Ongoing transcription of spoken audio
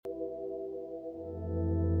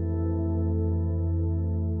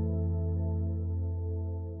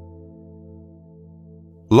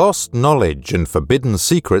Lost knowledge and forbidden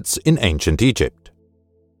secrets in ancient Egypt.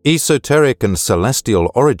 Esoteric and celestial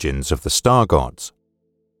origins of the star gods.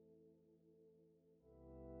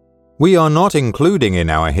 We are not including in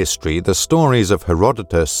our history the stories of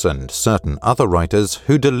Herodotus and certain other writers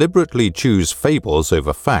who deliberately choose fables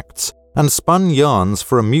over facts and spun yarns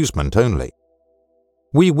for amusement only.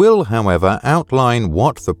 We will, however, outline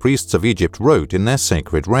what the priests of Egypt wrote in their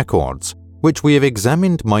sacred records, which we have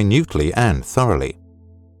examined minutely and thoroughly.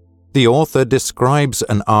 The author describes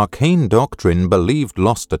an arcane doctrine believed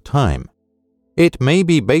lost to time. It may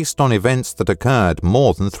be based on events that occurred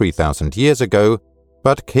more than 3,000 years ago,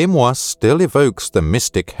 but Kimwas still evokes the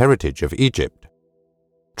mystic heritage of Egypt.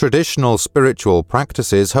 Traditional spiritual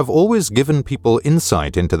practices have always given people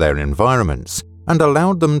insight into their environments and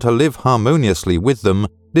allowed them to live harmoniously with them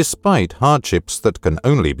despite hardships that can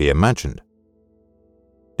only be imagined.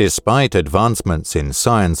 Despite advancements in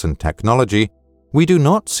science and technology, we do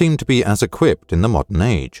not seem to be as equipped in the modern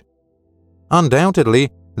age. Undoubtedly,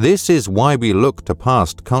 this is why we look to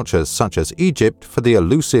past cultures such as Egypt for the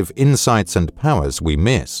elusive insights and powers we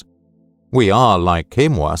miss. We are like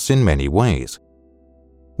Kimwas in many ways.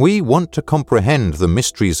 We want to comprehend the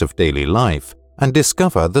mysteries of daily life and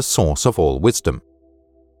discover the source of all wisdom.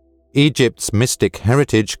 Egypt's mystic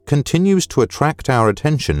heritage continues to attract our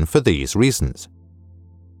attention for these reasons.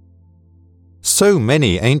 So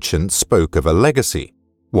many ancients spoke of a legacy.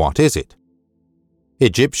 What is it?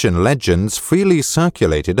 Egyptian legends freely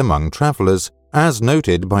circulated among travelers, as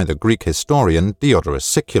noted by the Greek historian Diodorus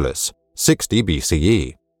Siculus, 60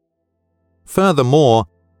 BCE. Furthermore,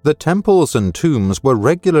 the temples and tombs were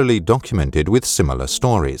regularly documented with similar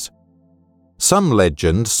stories. Some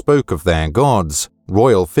legends spoke of their gods,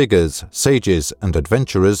 royal figures, sages, and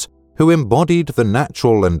adventurers who embodied the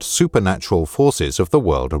natural and supernatural forces of the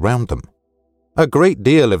world around them. A great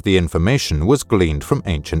deal of the information was gleaned from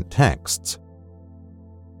ancient texts.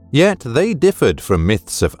 Yet they differed from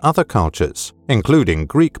myths of other cultures, including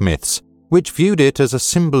Greek myths, which viewed it as a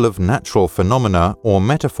symbol of natural phenomena or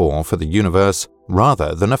metaphor for the universe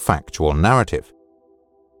rather than a factual narrative.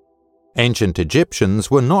 Ancient Egyptians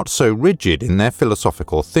were not so rigid in their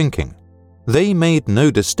philosophical thinking. They made no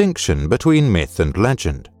distinction between myth and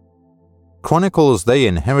legend. Chronicles they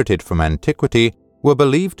inherited from antiquity were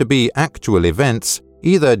believed to be actual events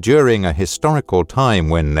either during a historical time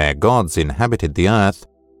when their gods inhabited the earth,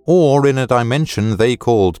 or in a dimension they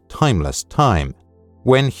called timeless time,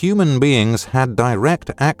 when human beings had direct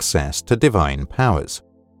access to divine powers.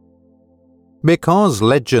 Because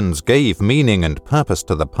legends gave meaning and purpose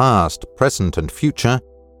to the past, present, and future,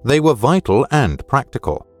 they were vital and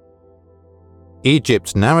practical.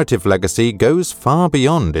 Egypt's narrative legacy goes far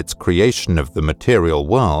beyond its creation of the material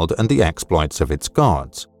world and the exploits of its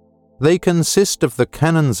gods. They consist of the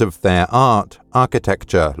canons of their art,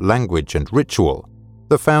 architecture, language, and ritual,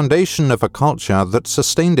 the foundation of a culture that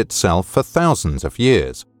sustained itself for thousands of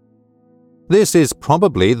years. This is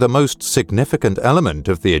probably the most significant element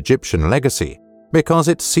of the Egyptian legacy, because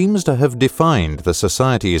it seems to have defined the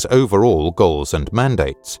society's overall goals and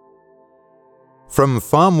mandates. From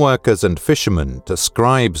farm workers and fishermen to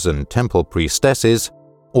scribes and temple priestesses,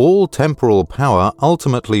 all temporal power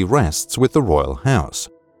ultimately rests with the royal house.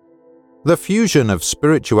 The fusion of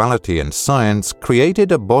spirituality and science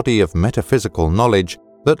created a body of metaphysical knowledge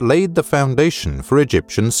that laid the foundation for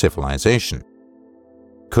Egyptian civilization.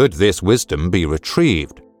 Could this wisdom be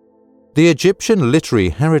retrieved? The Egyptian literary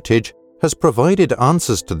heritage has provided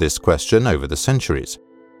answers to this question over the centuries.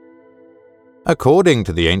 According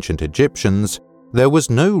to the ancient Egyptians, there was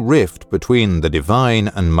no rift between the divine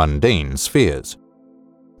and mundane spheres.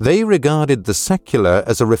 They regarded the secular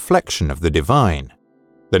as a reflection of the divine.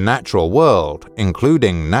 The natural world,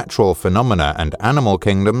 including natural phenomena and animal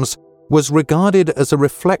kingdoms, was regarded as a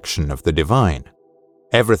reflection of the divine.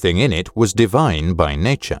 Everything in it was divine by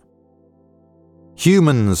nature.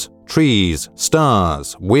 Humans, trees,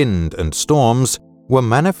 stars, wind, and storms were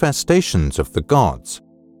manifestations of the gods.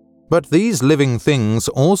 But these living things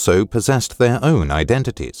also possessed their own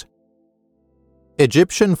identities.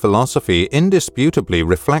 Egyptian philosophy indisputably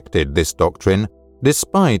reflected this doctrine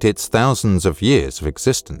despite its thousands of years of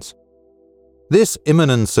existence. This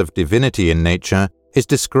immanence of divinity in nature is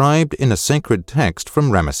described in a sacred text from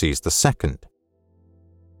Ramesses II.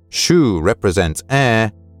 Shu represents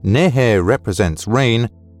air, Nehe represents rain,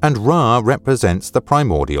 and Ra represents the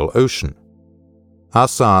primordial ocean.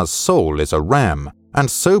 Asar's soul is a ram, and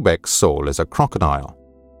Sobek's soul is a crocodile.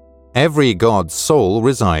 Every god's soul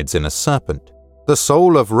resides in a serpent. The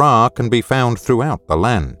soul of Ra can be found throughout the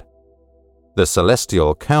land. The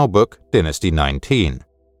Celestial Cow Book, Dynasty 19.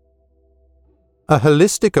 A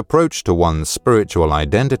holistic approach to one's spiritual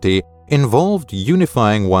identity involved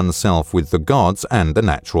unifying oneself with the gods and the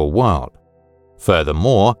natural world.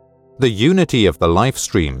 Furthermore, the unity of the life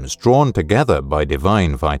streams drawn together by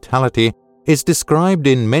divine vitality is described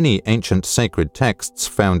in many ancient sacred texts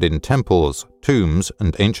found in temples, tombs,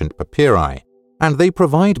 and ancient papyri, and they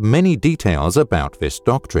provide many details about this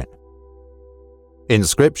doctrine.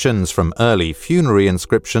 Inscriptions from early funerary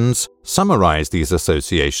inscriptions summarize these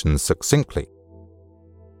associations succinctly.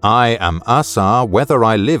 I am Asa whether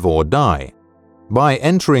I live or die. By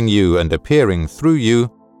entering you and appearing through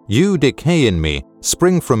you, you decay in me,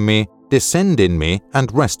 spring from me, descend in me,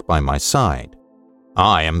 and rest by my side.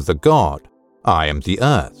 I am the God. I am the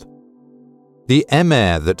earth. The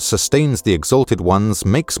Emer that sustains the exalted ones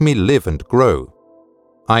makes me live and grow.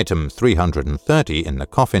 Item 330 in the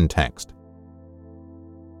coffin text.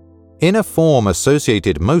 In a form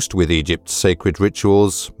associated most with Egypt's sacred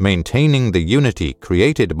rituals, maintaining the unity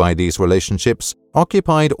created by these relationships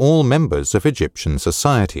occupied all members of Egyptian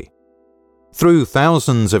society. Through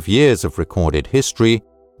thousands of years of recorded history,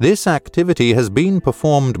 this activity has been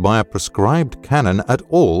performed by a prescribed canon at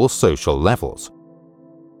all social levels.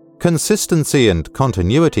 Consistency and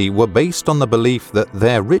continuity were based on the belief that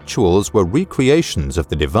their rituals were recreations of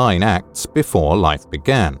the divine acts before life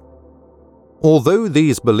began. Although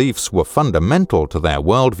these beliefs were fundamental to their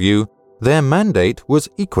worldview, their mandate was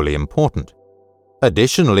equally important.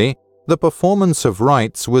 Additionally, the performance of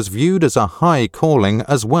rites was viewed as a high calling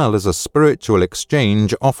as well as a spiritual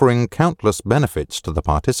exchange offering countless benefits to the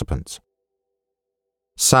participants.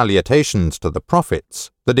 Salutations to the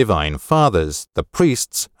prophets, the divine fathers, the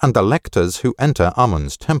priests, and the lectors who enter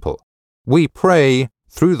Amun's temple. We pray,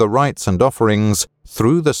 through the rites and offerings,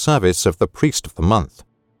 through the service of the priest of the month.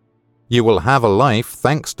 You will have a life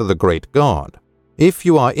thanks to the great God. If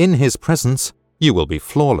you are in His presence, you will be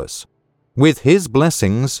flawless. With His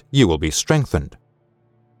blessings, you will be strengthened.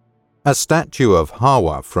 A statue of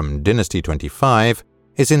Hawa from Dynasty 25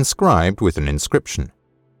 is inscribed with an inscription.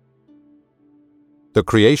 The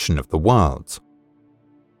creation of the worlds.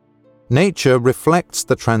 Nature reflects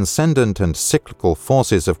the transcendent and cyclical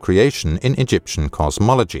forces of creation in Egyptian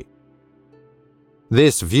cosmology.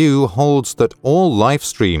 This view holds that all life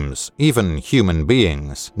streams, even human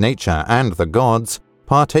beings, nature, and the gods,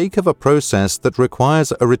 partake of a process that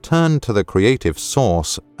requires a return to the creative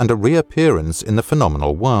source and a reappearance in the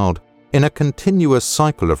phenomenal world, in a continuous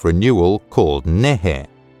cycle of renewal called Nehe,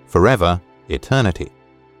 forever, eternity.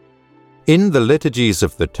 In the liturgies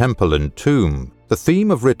of the temple and tomb, the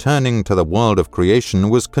theme of returning to the world of creation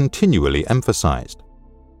was continually emphasized.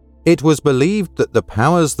 It was believed that the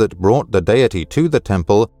powers that brought the deity to the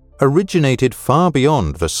temple originated far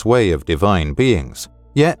beyond the sway of divine beings,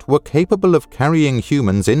 yet were capable of carrying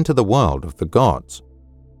humans into the world of the gods.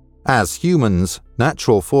 As humans,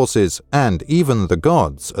 natural forces, and even the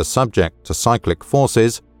gods are subject to cyclic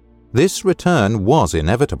forces, this return was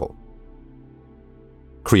inevitable.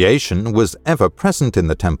 Creation was ever present in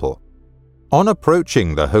the temple. On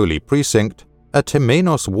approaching the holy precinct, a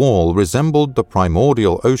temenos wall resembled the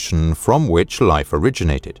primordial ocean from which life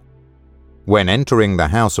originated. When entering the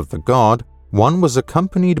house of the god, one was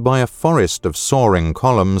accompanied by a forest of soaring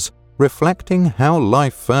columns, reflecting how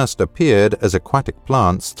life first appeared as aquatic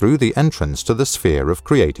plants through the entrance to the sphere of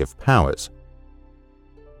creative powers.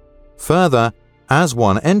 Further, as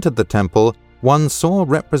one entered the temple, one saw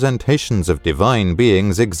representations of divine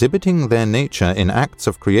beings exhibiting their nature in acts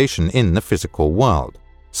of creation in the physical world,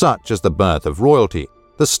 such as the birth of royalty,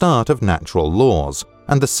 the start of natural laws,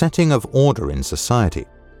 and the setting of order in society.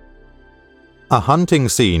 A hunting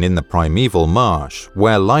scene in the primeval marsh,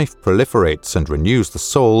 where life proliferates and renews the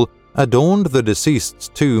soul, adorned the deceased's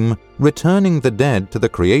tomb, returning the dead to the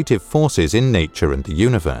creative forces in nature and the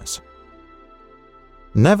universe.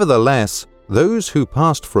 Nevertheless, those who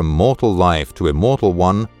passed from mortal life to immortal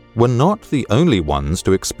one were not the only ones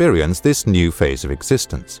to experience this new phase of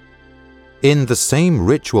existence. In the same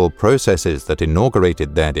ritual processes that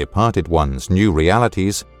inaugurated their departed ones' new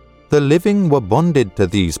realities, the living were bonded to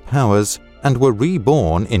these powers and were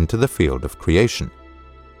reborn into the field of creation.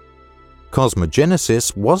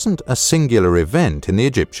 Cosmogenesis wasn't a singular event in the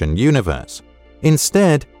Egyptian universe.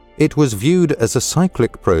 Instead, it was viewed as a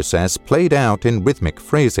cyclic process played out in rhythmic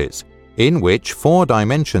phrases, in which 4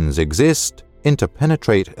 dimensions exist,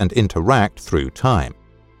 interpenetrate, and interact through time.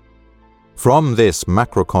 From this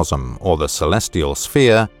macrocosm, or the celestial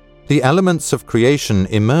sphere, the elements of creation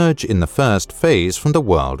emerge in the first phase from the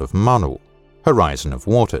world of Manu, horizon of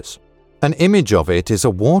waters. An image of it is a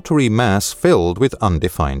watery mass filled with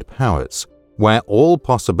undefined powers, where all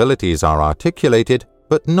possibilities are articulated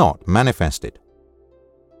but not manifested.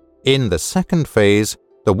 In the second phase,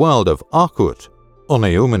 the world of Akut,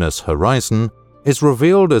 Oneuminous horizon, is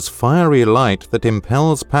revealed as fiery light that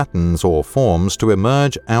impels patterns or forms to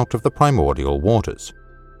emerge out of the primordial waters.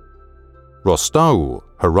 Rostau,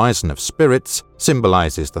 horizon of spirits,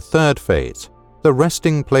 symbolizes the third phase, the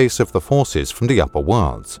resting place of the forces from the upper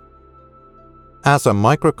worlds. As a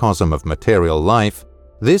microcosm of material life,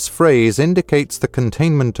 this phrase indicates the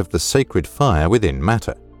containment of the sacred fire within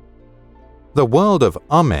matter. The world of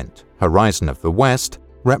Ament, horizon of the west,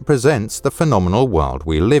 represents the phenomenal world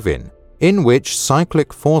we live in which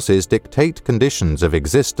cyclic forces dictate conditions of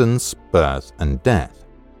existence, birth, and death.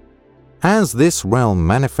 As this realm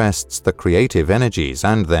manifests the creative energies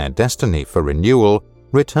and their destiny for renewal,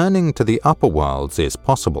 returning to the upper worlds is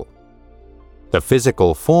possible. The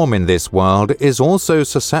physical form in this world is also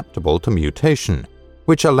susceptible to mutation,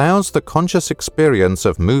 which allows the conscious experience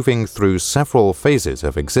of moving through several phases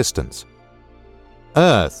of existence.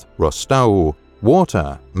 Earth, Rostau,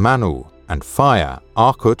 water, Manu, and fire,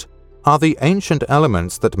 Akut, are the ancient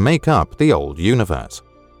elements that make up the old universe.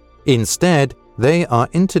 Instead, they are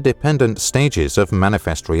interdependent stages of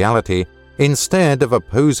manifest reality instead of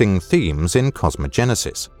opposing themes in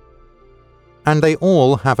cosmogenesis. And they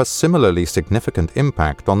all have a similarly significant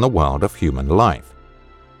impact on the world of human life.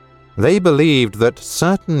 They believed that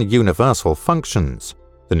certain universal functions,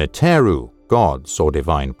 the Neteru, gods or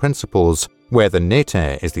divine principles, where the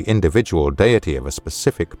Nete is the individual deity of a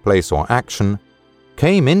specific place or action,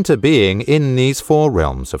 came into being in these four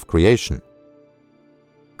realms of creation.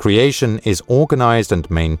 Creation is organized and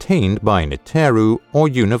maintained by Neteru or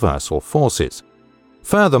universal forces.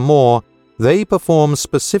 Furthermore, they perform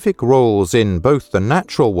specific roles in both the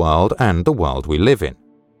natural world and the world we live in.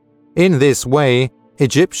 In this way,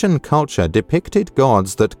 Egyptian culture depicted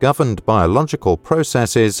gods that governed biological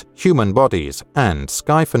processes, human bodies, and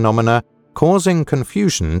sky phenomena, causing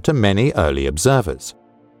confusion to many early observers.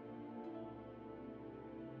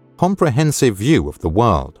 Comprehensive view of the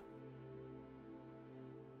world.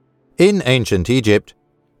 In ancient Egypt,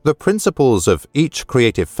 the principles of each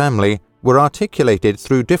creative family were articulated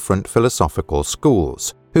through different philosophical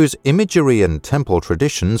schools, whose imagery and temple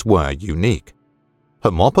traditions were unique.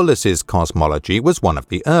 Hermopolis's cosmology was one of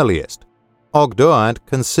the earliest. Ogdoad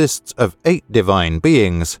consists of 8 divine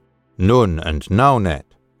beings, Nun and Naunet,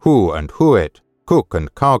 Hu and Huet, Kuk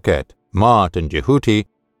and Kauket, Mart and Jehuti,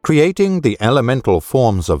 creating the elemental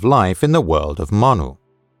forms of life in the world of Manu.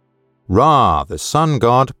 Ra, the sun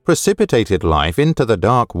god, precipitated life into the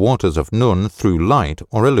dark waters of Nun through light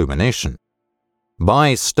or illumination.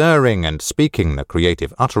 By stirring and speaking the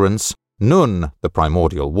creative utterance, Nun, the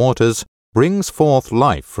primordial waters, brings forth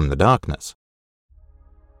life from the darkness.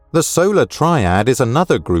 The solar triad is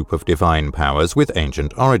another group of divine powers with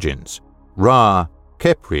ancient origins, Ra,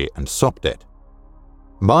 Khepri, and Sopdet.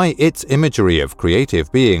 By its imagery of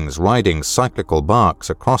creative beings riding cyclical barks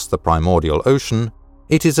across the primordial ocean,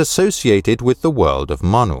 it is associated with the world of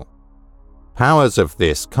Manu. Powers of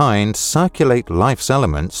this kind circulate life's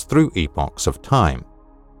elements through epochs of time.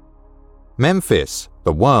 Memphis,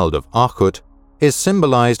 the world of Akut, is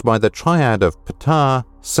symbolized by the triad of Ptah,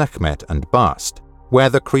 Sekhmet, and Bast, where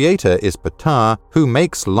the creator is Ptah who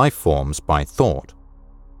makes life forms by thought.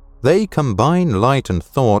 They combine light and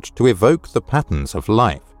thought to evoke the patterns of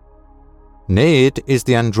life. Neid is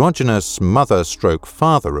the androgynous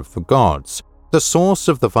mother-stroke-father of the gods, the source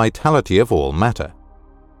of the vitality of all matter.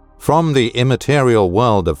 From the immaterial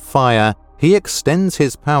world of fire, he extends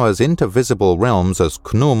his powers into visible realms as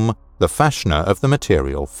Khnum, the fashioner of the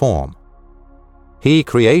material form. He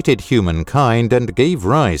created humankind and gave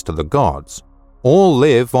rise to the gods. All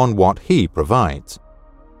live on what he provides.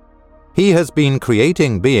 He has been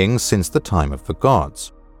creating beings since the time of the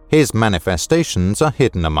gods. His manifestations are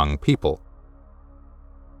hidden among people.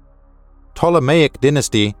 Ptolemaic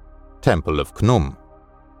dynasty, Temple of Khnum.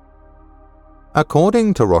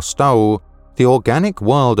 According to Rostau, the organic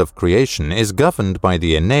world of creation is governed by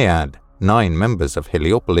the Ennead, 9 members of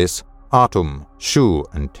Heliopolis, Atum, Shu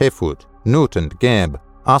and Tefut, Nut and Geb,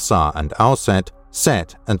 Asa and Auset,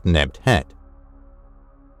 Set and Nebhet.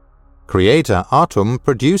 Creator Atum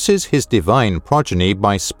produces his divine progeny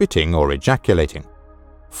by spitting or ejaculating.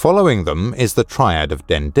 Following them is the triad of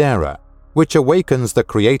Dendera, which awakens the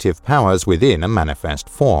creative powers within a manifest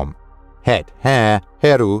form, Het, Her,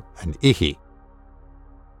 Heru, and Ihi.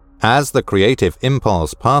 As the creative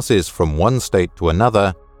impulse passes from one state to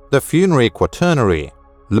another, the funerary quaternary,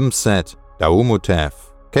 Lumset, Daumutef,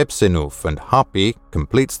 Kepsenuf, and Hapi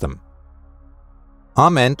completes them.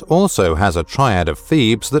 Ament also has a triad of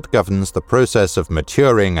Thebes that governs the process of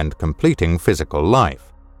maturing and completing physical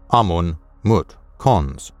life, Amun, Mut,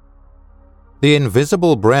 Khons. The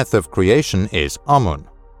invisible breath of creation is Amun.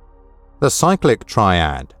 The cyclic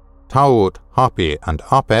triad, Taut, Hapi, and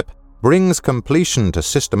Apep, brings completion to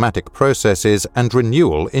systematic processes and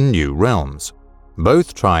renewal in new realms.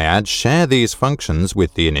 Both triads share these functions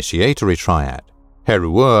with the initiatory triad,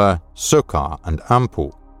 Heruur, Sukar, and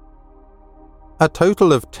Ampu. A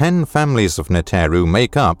total of 10 families of Neteru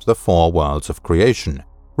make up the 4 worlds of creation,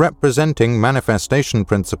 representing manifestation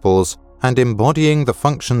principles and embodying the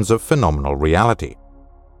functions of phenomenal reality.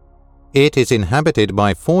 It is inhabited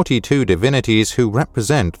by 42 divinities who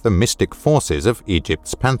represent the mystic forces of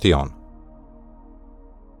Egypt's pantheon.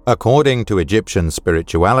 According to Egyptian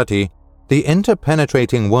spirituality, the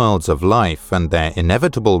interpenetrating worlds of life and their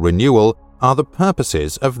inevitable renewal are the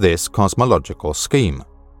purposes of this cosmological scheme.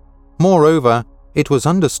 Moreover, it was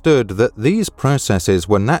understood that these processes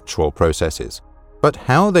were natural processes, but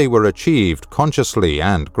how they were achieved consciously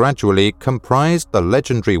and gradually comprised the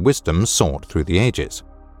legendary wisdom sought through the ages.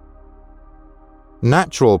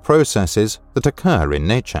 Natural processes that occur in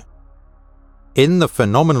nature. In the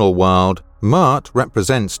phenomenal world, Ma'at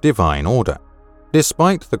represents divine order.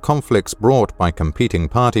 Despite the conflicts brought by competing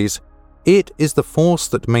parties, it is the force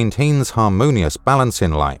that maintains harmonious balance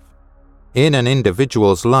in life. In an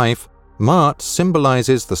individual's life, Ma'at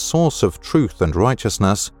symbolizes the source of truth and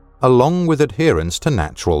righteousness, along with adherence to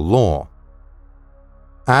natural law.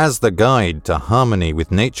 As the guide to harmony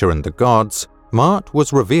with nature and the gods, Ma'at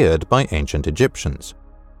was revered by ancient Egyptians.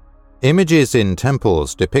 Images in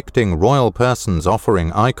temples depicting royal persons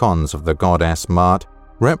offering icons of the goddess Ma'at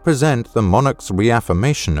represent the monarch's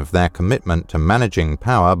reaffirmation of their commitment to managing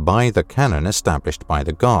power by the canon established by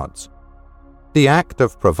the gods. The act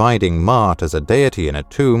of providing Ma'at as a deity in a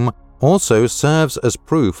tomb also serves as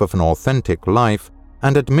proof of an authentic life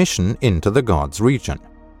and admission into the gods' region.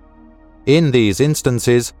 In these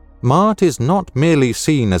instances, Ma'at is not merely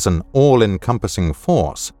seen as an all-encompassing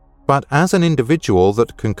force, but as an individual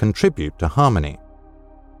that can contribute to harmony.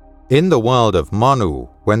 In the world of Manu,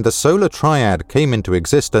 when the solar triad came into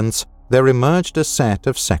existence, there emerged a set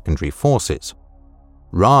of secondary forces.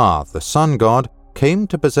 Ra, the sun god, came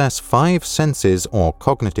to possess 5 senses or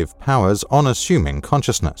cognitive powers on assuming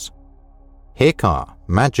consciousness. Hekar,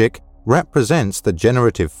 magic, represents the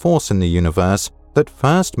generative force in the universe that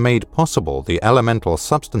first made possible the elemental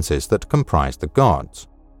substances that comprise the gods.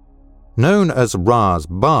 Known as Ra's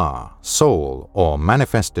Ba, soul, or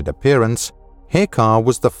manifested appearance, Hekar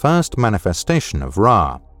was the first manifestation of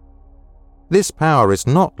Ra. This power is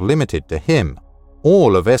not limited to him.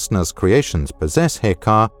 All of Esna's creations possess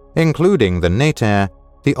Hekar, including the Neter,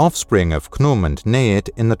 the offspring of Khnum and Neit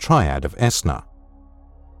in the triad of Esna.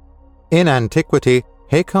 In antiquity,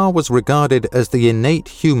 Hekar was regarded as the innate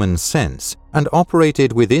human sense and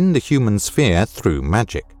operated within the human sphere through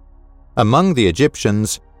magic. Among the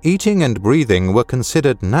Egyptians, eating and breathing were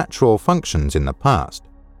considered natural functions in the past.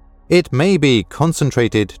 It may be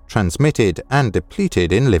concentrated, transmitted, and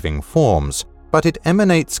depleted in living forms, but it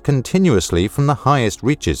emanates continuously from the highest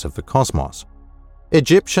reaches of the cosmos.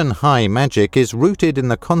 Egyptian high magic is rooted in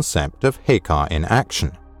the concept of Hekar in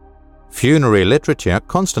action. Funerary literature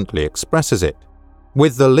constantly expresses it,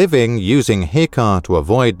 with the living using Hekar to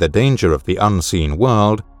avoid the danger of the unseen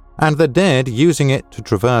world, and the dead using it to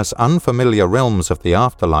traverse unfamiliar realms of the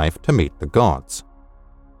afterlife to meet the gods.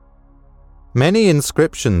 Many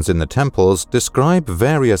inscriptions in the temples describe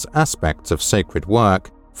various aspects of sacred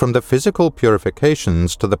work, from the physical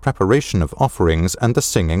purifications to the preparation of offerings and the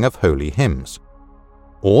singing of holy hymns.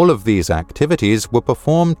 All of these activities were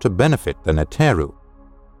performed to benefit the Neteru.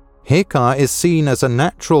 Hekar is seen as a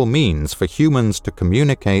natural means for humans to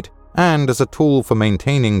communicate and as a tool for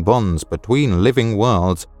maintaining bonds between living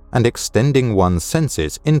worlds and extending one's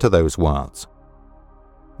senses into those worlds.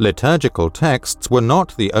 Liturgical texts were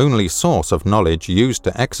not the only source of knowledge used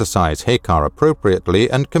to exercise Hekar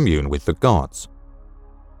appropriately and commune with the gods.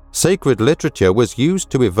 Sacred literature was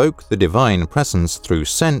used to evoke the divine presence through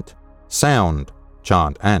scent, sound,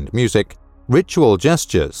 chant and music, ritual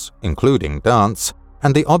gestures, including dance,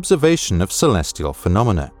 and the observation of celestial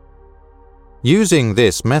phenomena. Using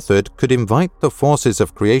this method could invite the forces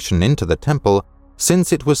of creation into the temple,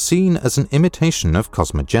 since it was seen as an imitation of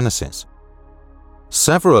cosmogenesis.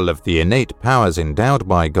 Several of the innate powers endowed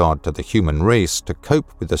by God to the human race to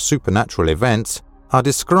cope with the supernatural events are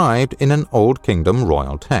described in an Old Kingdom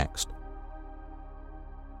royal text.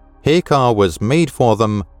 Hekar was made for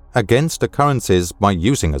them against occurrences by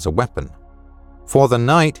using as a weapon. For the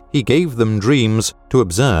night he gave them dreams to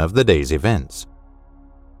observe the day's events.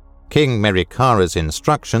 King Merikara's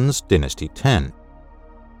instructions, Dynasty 10.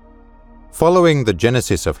 Following the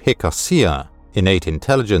genesis of Hekasiya, innate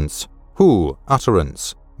intelligence, Hu,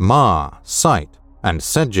 utterance, Ma, sight, and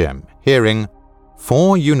Sedjem, hearing,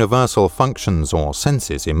 4 universal functions or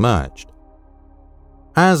senses emerged.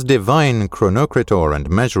 As divine chronocritor and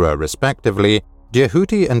measurer respectively,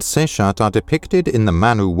 Jehuti and Seshat are depicted in the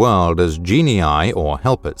Manu world as genii or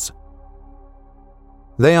helpers.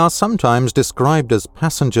 They are sometimes described as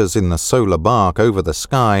passengers in the solar bark over the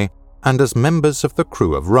sky and as members of the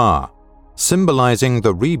crew of Ra, symbolizing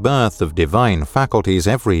the rebirth of divine faculties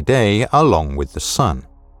every day along with the sun.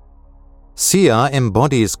 Sia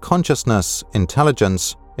embodies consciousness,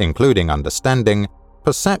 intelligence, including understanding,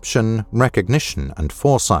 perception, recognition, and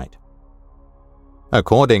foresight.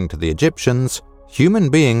 According to the Egyptians, human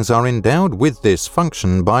beings are endowed with this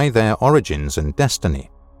function by their origins and destiny.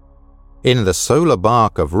 In the solar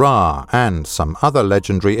bark of Ra and some other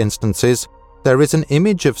legendary instances, there is an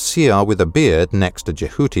image of Sia with a beard next to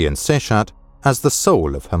Jehuti and Seshat as the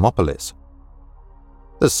soul of Hermopolis.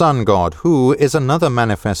 The sun god Hu is another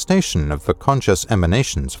manifestation of the conscious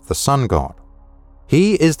emanations of the sun god.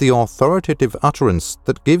 He is the authoritative utterance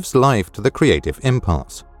that gives life to the creative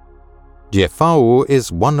impulse. Jefau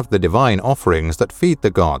is one of the divine offerings that feed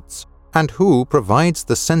the gods, and Hu provides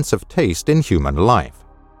the sense of taste in human life.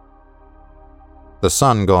 The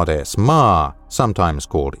sun goddess Ma, sometimes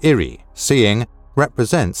called Iri, seeing,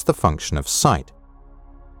 represents the function of sight.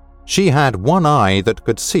 She had one eye that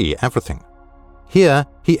could see everything. Here,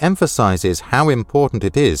 he emphasizes how important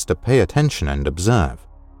it is to pay attention and observe.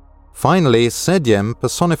 Finally, Sedjem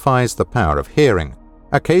personifies the power of hearing,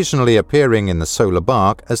 occasionally appearing in the solar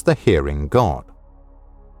bark as the hearing god.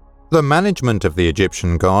 The management of the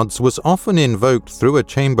Egyptian gods was often invoked through a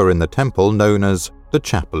chamber in the temple known as the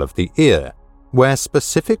Chapel of the Ear, where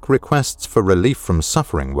specific requests for relief from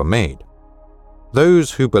suffering were made.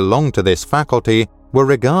 Those who belonged to this faculty were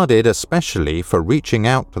regarded especially for reaching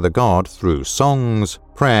out to the god through songs,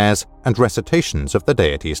 prayers, and recitations of the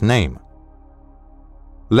deity's name.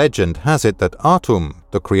 Legend has it that Atum,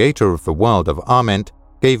 the creator of the world of Ament,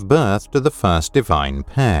 gave birth to the first divine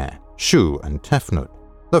pair, Shu and Tefnut,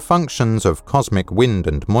 the functions of cosmic wind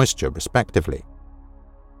and moisture respectively.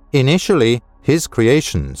 Initially, his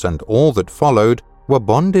creations and all that followed were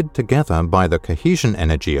bonded together by the cohesion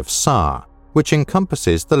energy of Sa, which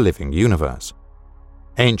encompasses the living universe.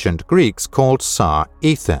 Ancient Greeks called Sa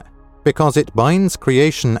ether, because it binds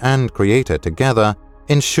creation and creator together,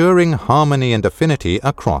 ensuring harmony and affinity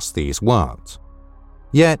across these worlds.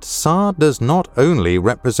 Yet Sa does not only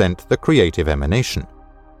represent the creative emanation.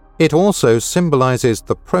 It also symbolizes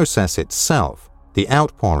the process itself, the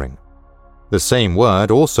outpouring. The same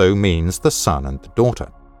word also means the son and the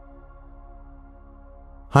daughter.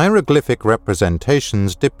 Hieroglyphic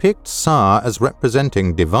representations depict Sa as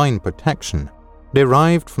representing divine protection,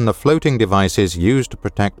 derived from the floating devices used to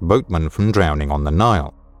protect boatmen from drowning on the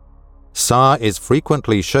Nile. Sa is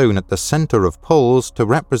frequently shown at the center of poles to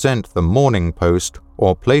represent the morning post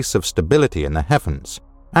or place of stability in the heavens,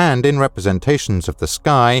 and in representations of the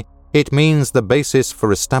sky, it means the basis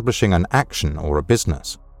for establishing an action or a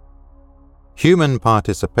business. Human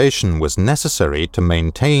participation was necessary to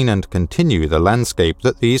maintain and continue the landscape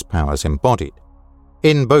that these powers embodied.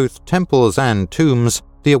 In both temples and tombs,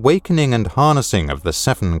 the awakening and harnessing of the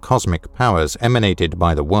 7 cosmic powers emanated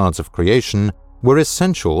by the worlds of creation were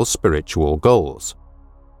essential spiritual goals.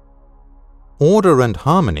 Order and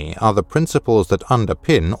harmony are the principles that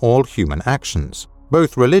underpin all human actions,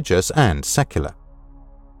 both religious and secular.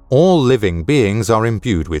 All living beings are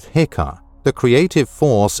imbued with Heka, the creative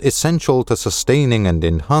force essential to sustaining and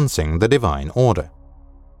enhancing the divine order.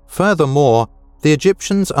 Furthermore, the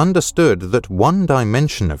Egyptians understood that one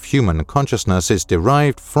dimension of human consciousness is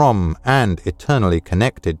derived from and eternally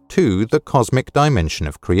connected to the cosmic dimension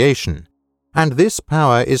of creation, and this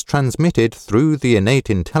power is transmitted through the innate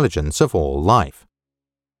intelligence of all life.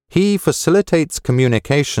 He facilitates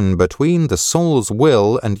communication between the soul's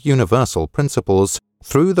will and universal principles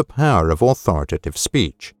through the power of authoritative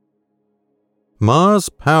speech. Ma's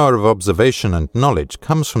power of observation and knowledge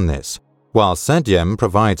comes from this, while Sedjem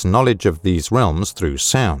provides knowledge of these realms through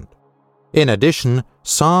sound. In addition,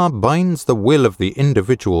 Sa binds the will of the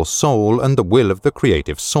individual soul and the will of the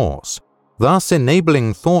creative source, thus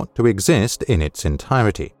enabling thought to exist in its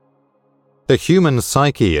entirety. The human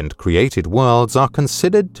psyche and created worlds are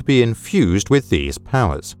considered to be infused with these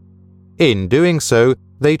powers. In doing so,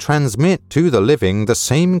 they transmit to the living the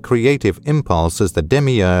same creative impulse as the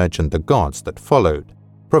demiurge and the gods that followed,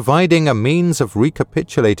 providing a means of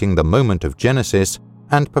recapitulating the moment of Genesis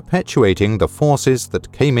and perpetuating the forces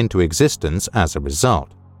that came into existence as a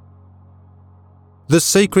result. The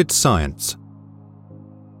sacred science.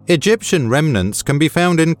 Egyptian remnants can be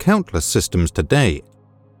found in countless systems today.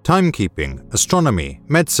 timekeeping, astronomy,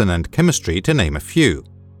 medicine, and chemistry, to name a few.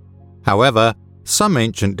 However, some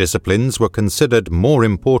ancient disciplines were considered more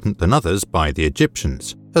important than others by the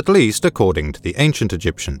Egyptians, at least according to the ancient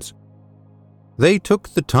Egyptians. They took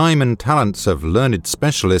the time and talents of learned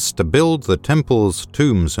specialists to build the temples,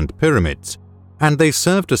 tombs, and pyramids, and they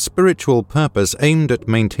served a spiritual purpose aimed at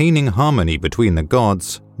maintaining harmony between the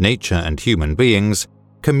gods, nature, and human beings,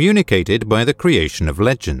 communicated by the creation of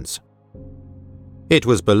legends. It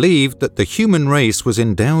was believed that the human race was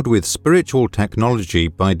endowed with spiritual technology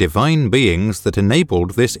by divine beings that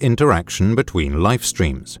enabled this interaction between life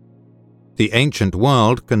streams. The ancient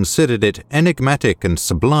world considered it enigmatic and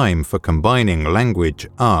sublime for combining language,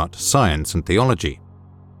 art, science, and theology.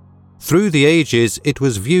 Through the ages, it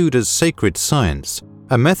was viewed as sacred science,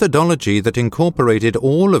 a methodology that incorporated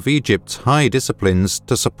all of Egypt's high disciplines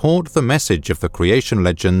to support the message of the creation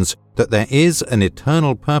legends that there is an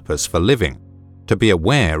eternal purpose for living, to be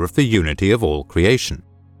aware of the unity of all creation.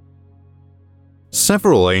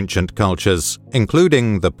 Several ancient cultures,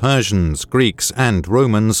 including the Persians, Greeks, and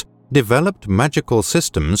Romans, developed magical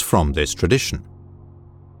systems from this tradition.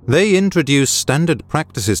 They introduced standard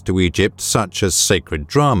practices to Egypt such as sacred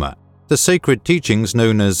drama, the sacred teachings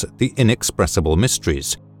known as the inexpressible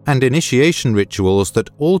mysteries, and initiation rituals that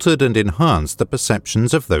altered and enhanced the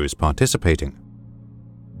perceptions of those participating.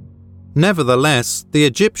 Nevertheless, the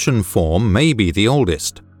Egyptian form may be the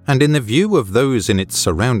oldest, and in the view of those in its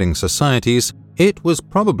surrounding societies, it was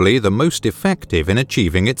probably the most effective in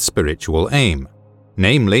achieving its spiritual aim,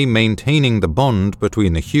 namely maintaining the bond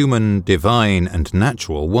between the human, divine, and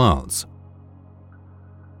natural worlds.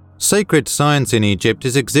 Sacred science in Egypt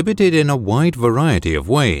is exhibited in a wide variety of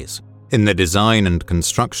ways, in the design and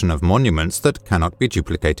construction of monuments that cannot be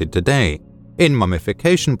duplicated today, in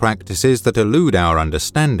mummification practices that elude our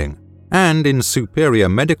understanding, and in superior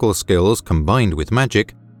medical skills combined with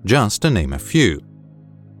magic, just to name a few.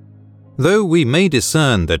 Though we may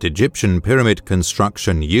discern that Egyptian pyramid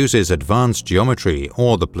construction uses advanced geometry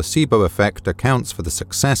or the placebo effect accounts for the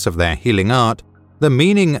success of their healing art, the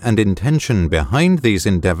meaning and intention behind these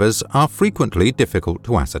endeavors are frequently difficult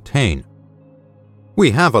to ascertain.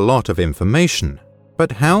 We have a lot of information,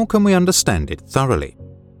 but how can we understand it thoroughly?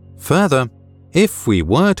 Further, if we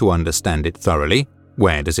were to understand it thoroughly,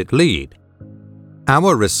 where does it lead?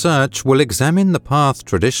 Our research will examine the path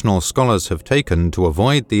traditional scholars have taken to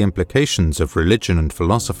avoid the implications of religion and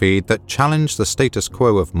philosophy that challenge the status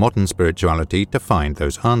quo of modern spirituality to find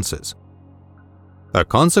those answers. A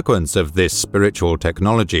consequence of this spiritual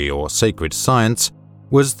technology or sacred science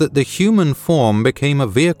was that the human form became a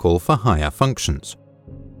vehicle for higher functions.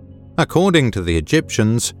 According to the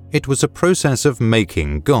Egyptians, it was a process of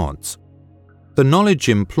making gods. The knowledge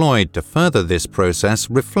employed to further this process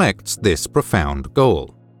reflects this profound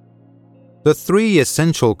goal. The three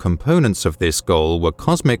essential components of this goal were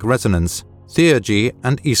cosmic resonance, theurgy,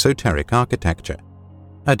 and esoteric architecture.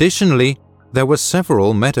 Additionally, there were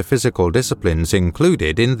several metaphysical disciplines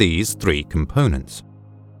included in these three components.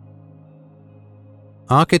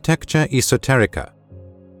 Architecture Esoterica.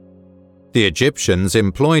 The Egyptians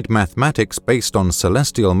employed mathematics based on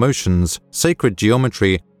celestial motions, sacred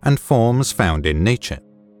geometry, and forms found in nature.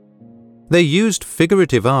 They used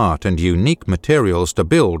figurative art and unique materials to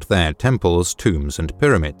build their temples, tombs, and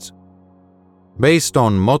pyramids. Based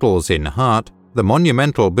on models in art, the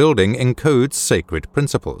monumental building encodes sacred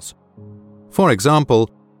principles. For example,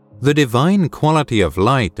 the divine quality of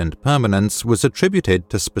light and permanence was attributed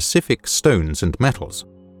to specific stones and metals.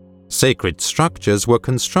 Sacred structures were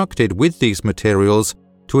constructed with these materials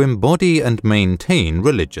to embody and maintain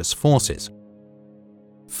religious forces.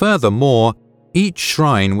 Furthermore, each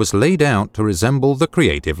shrine was laid out to resemble the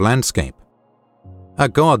creative landscape. A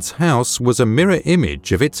god's house was a mirror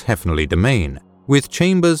image of its heavenly domain, with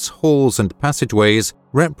chambers, halls, and passageways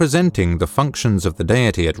representing the functions of the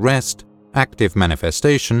deity at rest, active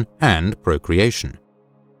manifestation, and procreation.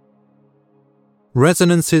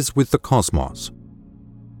 Resonances with the cosmos.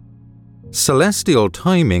 Celestial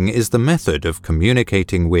timing is the method of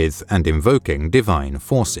communicating with and invoking divine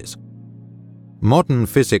forces. Modern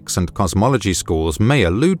physics and cosmology schools may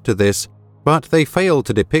allude to this, but they fail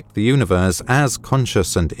to depict the universe as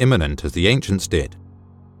conscious and immanent as the ancients did.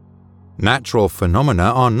 Natural phenomena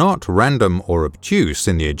are not random or obtuse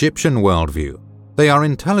in the Egyptian worldview. They are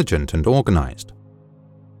intelligent and organized.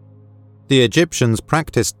 The Egyptians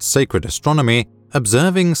practiced sacred astronomy,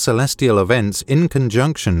 observing celestial events in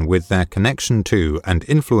conjunction with their connection to and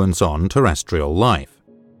influence on terrestrial life.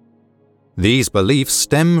 These beliefs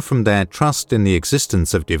stem from their trust in the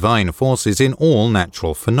existence of divine forces in all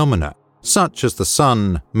natural phenomena, such as the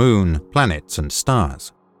sun, moon, planets, and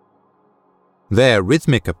stars. Their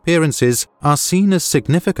rhythmic appearances are seen as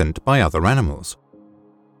significant by other animals.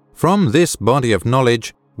 From this body of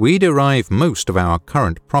knowledge, we derive most of our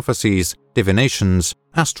current prophecies, divinations,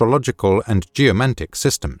 astrological and geomantic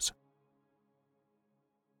systems.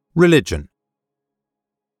 Religion.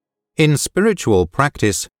 In spiritual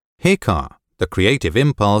practice, Heka, the creative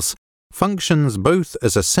impulse, functions both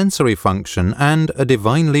as a sensory function and a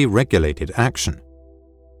divinely regulated action.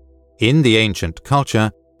 In the ancient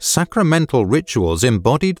culture, sacramental rituals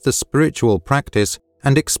embodied the spiritual practice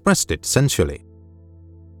and expressed it sensually.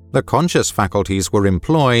 The conscious faculties were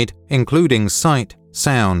employed, including sight,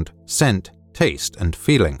 sound, scent, taste, and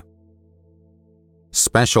feeling.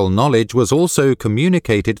 Special knowledge was also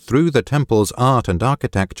communicated through the temple's art and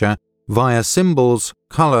architecture via symbols,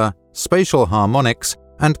 color, spatial harmonics,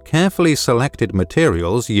 and carefully selected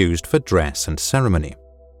materials used for dress and ceremony.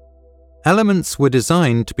 Elements were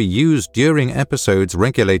designed to be used during episodes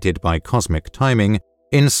regulated by cosmic timing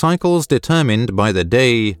in cycles determined by the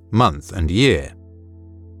day, month, and year.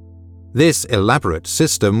 This elaborate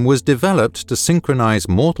system was developed to synchronize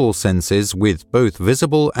mortal senses with both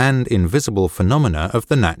visible and invisible phenomena of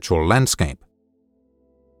the natural landscape.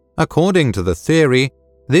 According to the theory,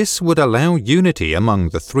 this would allow unity among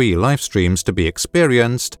the three life streams to be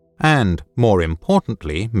experienced and, more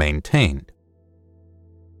importantly, maintained.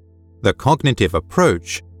 The cognitive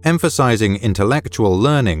approach, emphasizing intellectual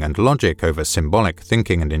learning and logic over symbolic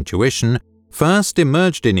thinking and intuition, first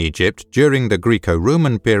emerged in Egypt during the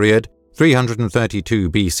Greco-Roman period 332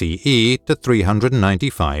 BCE to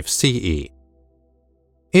 395 CE.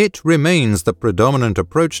 It remains the predominant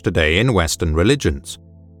approach today in Western religions.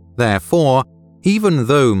 Therefore, even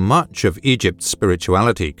though much of Egypt's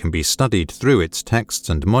spirituality can be studied through its texts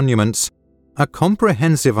and monuments, a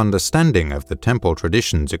comprehensive understanding of the temple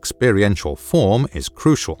tradition's experiential form is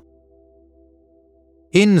crucial.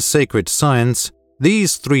 In sacred science,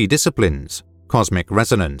 these three disciplines, cosmic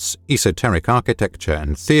resonance, esoteric architecture,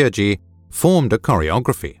 and theurgy, formed a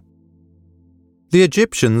choreography. The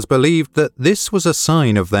Egyptians believed that this was a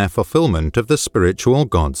sign of their fulfillment of the spiritual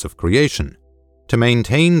gods of creation, to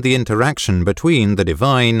maintain the interaction between the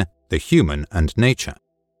divine, the human, and nature.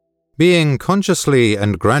 Being consciously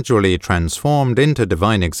and gradually transformed into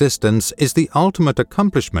divine existence is the ultimate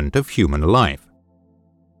accomplishment of human life.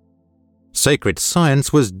 Sacred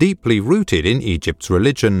science was deeply rooted in Egypt's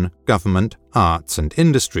religion, government, arts, and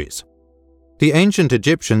industries. The ancient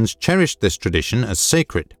Egyptians cherished this tradition as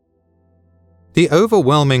sacred. The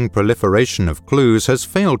overwhelming proliferation of clues has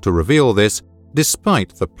failed to reveal this,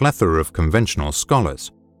 despite the plethora of conventional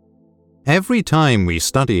scholars. Every time we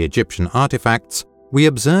study Egyptian artifacts, we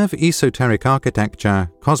observe esoteric architecture,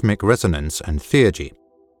 cosmic resonance, and theurgy.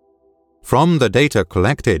 From the data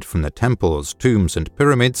collected from the temples, tombs, and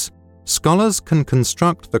pyramids, scholars can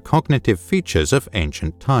construct the cognitive features of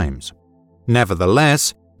ancient times.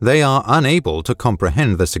 Nevertheless, they are unable to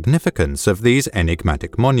comprehend the significance of these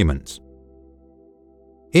enigmatic monuments.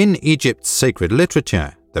 In Egypt's sacred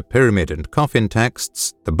literature, the pyramid and coffin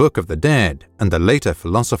texts, the Book of the Dead, and the later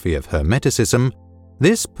philosophy of Hermeticism,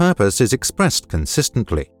 this purpose is expressed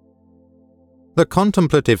consistently. The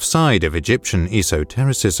contemplative side of Egyptian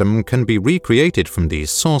esotericism can be recreated from these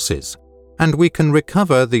sources, and we can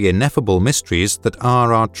recover the ineffable mysteries that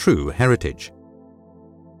are our true heritage.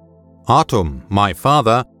 Atum, my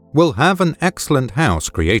father, will have an excellent house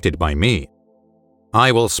created by me.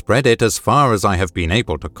 I will spread it as far as I have been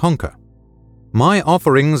able to conquer. My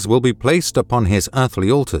offerings will be placed upon his earthly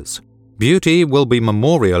altars. Beauty will be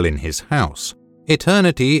memorial in his house.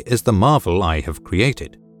 Eternity is the marvel I have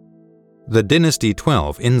created. The Dynasty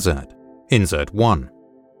 12 Insert. Insert 1.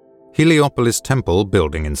 Heliopolis Temple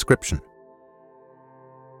Building Inscription.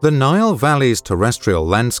 The Nile Valley's terrestrial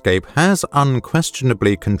landscape has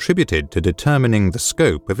unquestionably contributed to determining the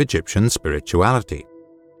scope of Egyptian spirituality.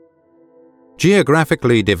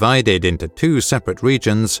 Geographically divided into two separate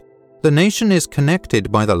regions, the nation is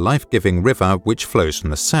connected by the life-giving river which flows from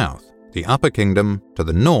the south, the Upper Kingdom, to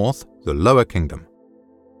the north, the Lower Kingdom.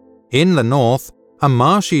 In the north, a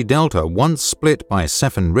marshy delta once split by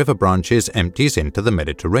 7 river branches empties into the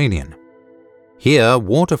Mediterranean. Here,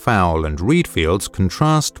 waterfowl and reed fields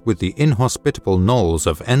contrast with the inhospitable knolls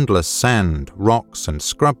of endless sand, rocks, and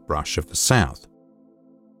scrub brush of the south.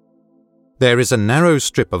 There is a narrow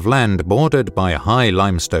strip of land bordered by high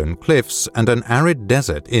limestone cliffs and an arid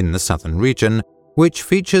desert in the southern region, which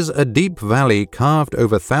features a deep valley carved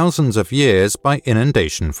over thousands of years by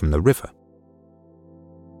inundation from the river.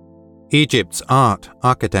 Egypt's art,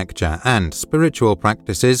 architecture, and spiritual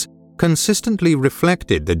practices consistently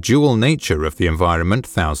reflected the dual nature of the environment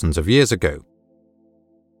thousands of years ago.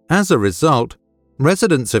 As a result,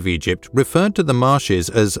 residents of Egypt referred to the marshes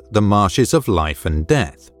as the marshes of life and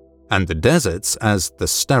death, and the deserts as the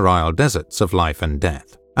sterile deserts of life and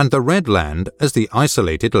death, and the red land as the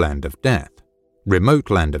isolated land of death, remote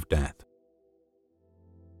land of death.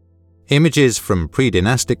 Images from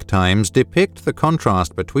pre-dynastic times depict the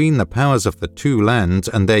contrast between the powers of the two lands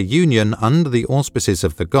and their union under the auspices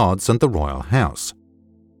of the gods and the royal house.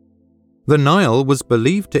 The Nile was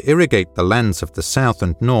believed to irrigate the lands of the south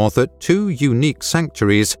and north at two unique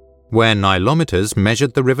sanctuaries where nilometers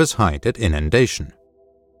measured the river's height at inundation.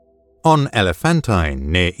 On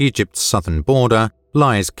Elephantine, near Egypt's southern border,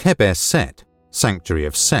 lies Kebe Set, sanctuary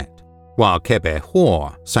of Set, while Kebe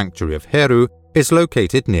Hor, sanctuary of Heru, is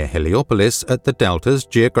located near Heliopolis at the delta's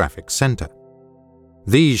geographic center.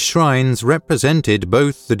 These shrines represented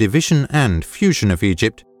both the division and fusion of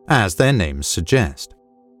Egypt, as their names suggest.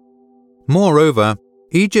 Moreover,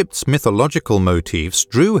 Egypt's mythological motifs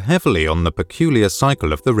drew heavily on the peculiar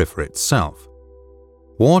cycle of the river itself.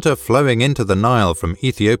 Water flowing into the Nile from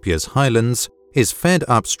Ethiopia's highlands is fed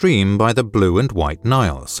upstream by the Blue and White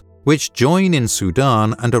Niles, which join in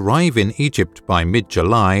Sudan and arrive in Egypt by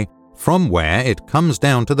mid-July, from where it comes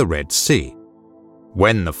down to the Red Sea.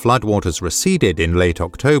 When the floodwaters receded in late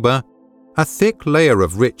October, a thick layer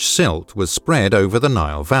of rich silt was spread over the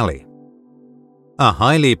Nile Valley. A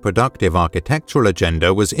highly productive architectural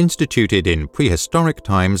agenda was instituted in prehistoric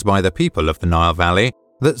times by the people of the Nile Valley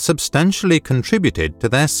that substantially contributed to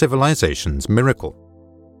their civilization's miracle.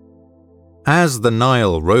 As the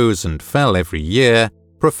Nile rose and fell every year,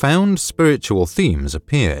 profound spiritual themes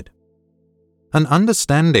appeared. An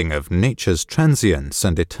understanding of nature's transience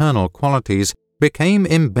and eternal qualities became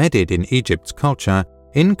embedded in Egypt's culture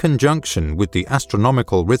in conjunction with the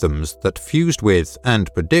astronomical rhythms that fused with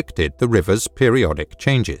and predicted the river's periodic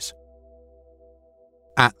changes.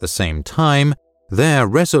 At the same time, their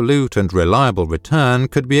resolute and reliable return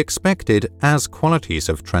could be expected as qualities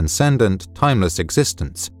of transcendent, timeless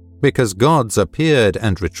existence, because gods appeared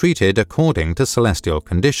and retreated according to celestial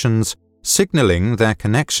conditions, signaling their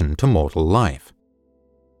connection to mortal life.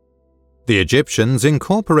 The Egyptians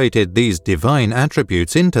incorporated these divine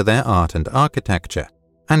attributes into their art and architecture,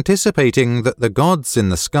 anticipating that the gods in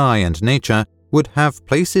the sky and nature would have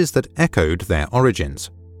places that echoed their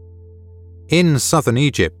origins. In southern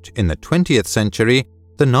Egypt in the 20th century,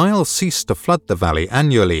 the Nile ceased to flood the valley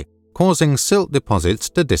annually, causing silt deposits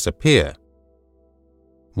to disappear.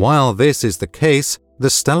 While this is the case, the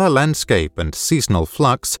stellar landscape and seasonal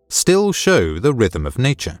flux still show the rhythm of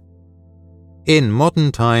nature. In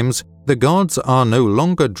modern times, the gods are no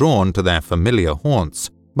longer drawn to their familiar haunts,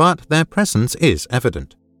 but their presence is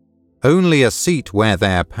evident. Only a seat where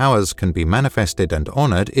their powers can be manifested and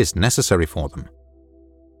honored is necessary for them.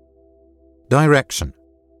 Direction.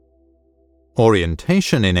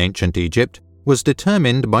 Orientation in ancient Egypt was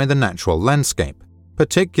determined by the natural landscape,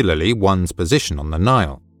 particularly one's position on the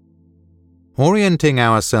Nile. Orienting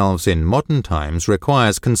ourselves in modern times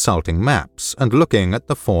requires consulting maps and looking at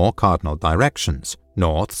the four cardinal directions: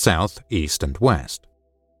 north, south, east, and west.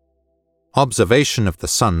 Observation of the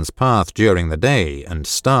sun's path during the day and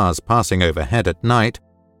stars passing overhead at night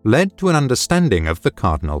led to an understanding of the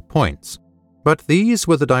cardinal points, but these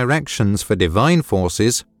were the directions for divine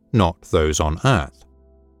forces, not those on Earth.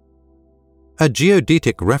 A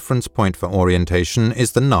geodetic reference point for orientation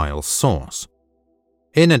is the Nile's source.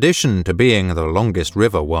 In addition to being the longest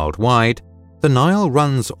river worldwide, the Nile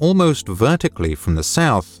runs almost vertically from the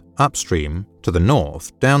south, upstream, to the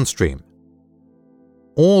north, downstream.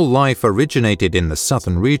 All life originated in the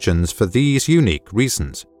southern regions for these unique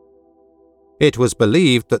reasons. It was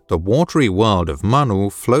believed that the watery world of Manu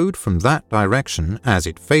flowed from that direction as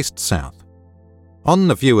it faced south. On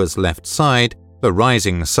the viewer's left side, the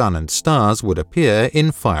rising sun and stars would appear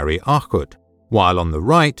in fiery Ahud, while on the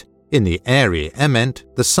right, in the airy Ement,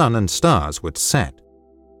 the sun and stars would set.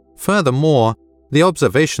 Furthermore, the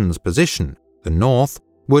observation's position, the north,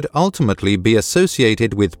 would ultimately be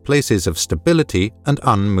associated with places of stability and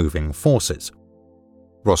unmoving forces.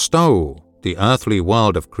 Rostau, the earthly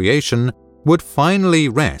world of creation, would finally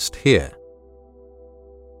rest here.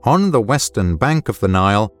 On the western bank of the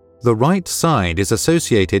Nile, the right side is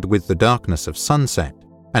associated with the darkness of sunset,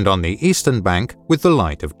 and on the eastern bank with the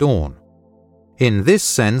light of dawn. In this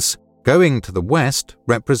sense, going to the west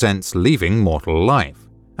represents leaving mortal life,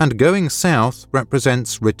 and going south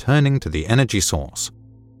represents returning to the energy source.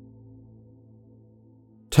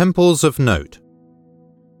 Temples of note.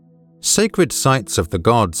 Sacred sites of the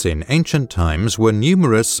gods in ancient times were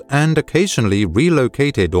numerous and occasionally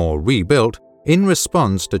relocated or rebuilt in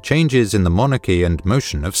response to changes in the monarchy and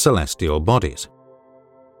motion of celestial bodies.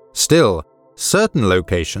 Still, certain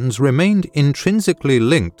locations remained intrinsically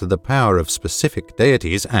linked to the power of specific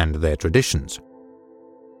deities and their traditions.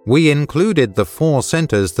 We included the 4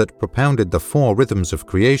 centers that propounded the 4 rhythms of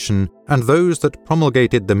creation and those that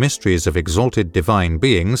promulgated the mysteries of exalted divine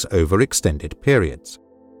beings over extended periods.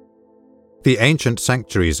 The ancient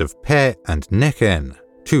sanctuaries of Pe and Nekhen,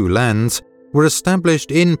 2 lands, were established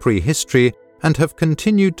in prehistory and have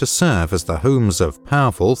continued to serve as the homes of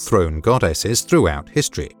powerful throne goddesses throughout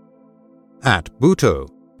history. At Buto,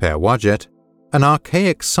 Per Wajet, an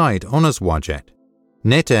archaic site honors Wajet,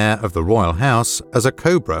 net heir of the royal house, as a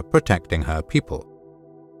cobra protecting her people.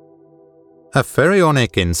 A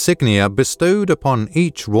pharaonic insignia bestowed upon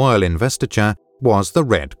each royal investiture was the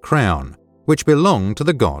red crown, which belonged to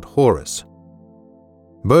the god Horus.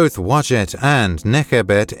 Both Wajet and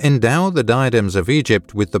Nekhebet endow the diadems of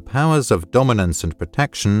Egypt with the powers of dominance and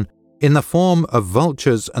protection in the form of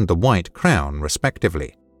vultures and the white crown,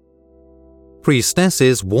 respectively.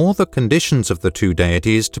 Priestesses wore the conditions of the 2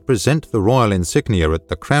 deities to present the royal insignia at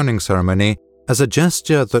the crowning ceremony as a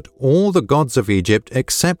gesture that all the gods of Egypt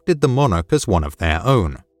accepted the monarch as one of their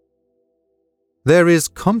own. There is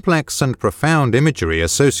complex and profound imagery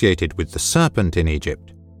associated with the serpent in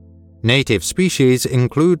Egypt. Native species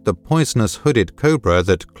include the poisonous hooded cobra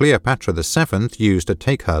that Cleopatra VII used to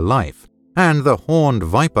take her life, and the horned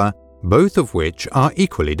viper, both of which are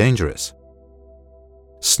equally dangerous.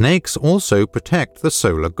 Snakes also protect the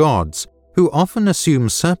solar gods, who often assume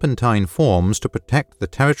serpentine forms to protect the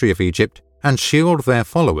territory of Egypt and shield their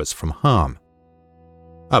followers from harm.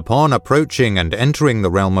 Upon approaching and entering the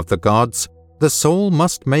realm of the gods, the soul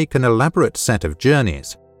must make an elaborate set of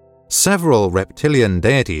journeys. Several reptilian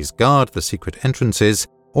deities guard the secret entrances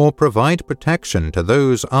or provide protection to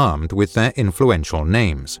those armed with their influential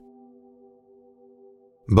names.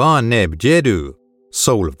 Ba-Neb-Jedu,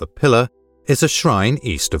 soul of the pillar, is a shrine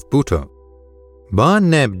east of Buto.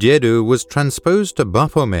 Ba-Neb-Jedu was transposed to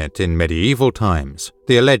Baphomet in medieval times,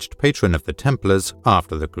 the alleged patron of the Templars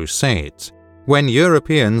after the Crusades, when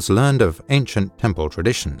Europeans learned of ancient temple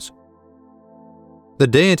traditions. The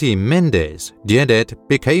deity Mendes, Djedet,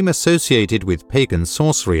 became associated with pagan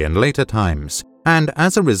sorcery in later times, and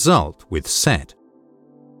as a result with Set.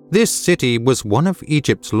 This city was one of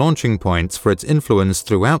Egypt's launching points for its influence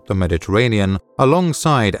throughout the Mediterranean,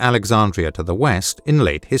 alongside Alexandria to the west in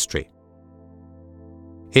late history.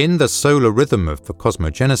 In the solar rhythm of the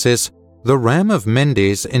cosmogenesis, the ram of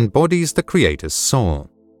Mendes embodies the creator's soul.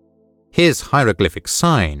 His hieroglyphic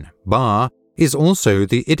sign, Ba, is also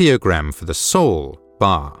the ideogram for the soul,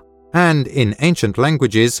 Ba, and in ancient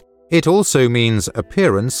languages, it also means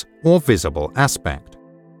appearance or visible aspect.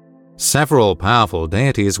 Several powerful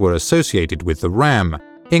deities were associated with the ram,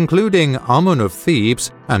 including Amun of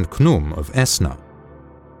Thebes and Khnum of Esna.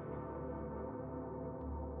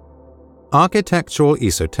 Architectural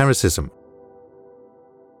esotericism.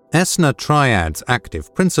 Esna Triad's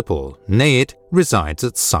active principle, Neit, resides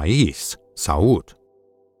at Sais, Saut.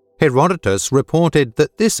 Herodotus reported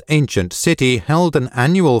that this ancient city held an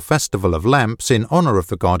annual festival of lamps in honor of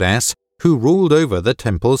the goddess who ruled over the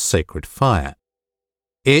temple's sacred fire.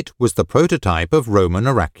 It was the prototype of Roman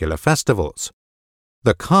oracular festivals.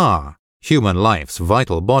 The Ka, human life's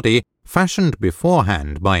vital body, fashioned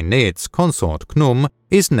beforehand by Neit's consort Khnum,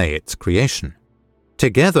 is Neit's creation.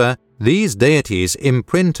 Together, these deities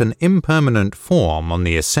imprint an impermanent form on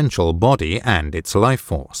the essential body and its life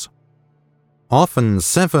force. Often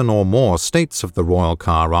 7 or more states of the royal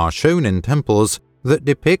Ka are shown in temples that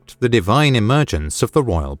depict the divine emergence of the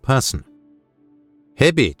royal person.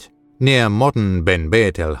 Hebit, near modern Ben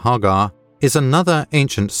Beit el-Hagar, is another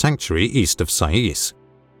ancient sanctuary east of Sais.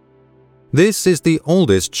 This is the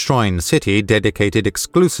oldest shrine city dedicated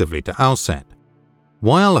exclusively to Auset.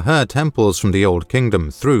 While her temples from the Old Kingdom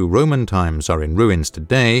through Roman times are in ruins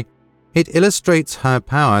today, it illustrates her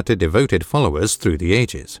power to devoted followers through the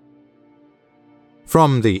ages.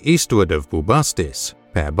 From the eastward of Bubastis,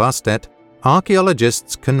 Per Bastet,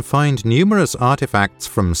 archaeologists can find numerous artifacts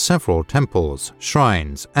from several temples,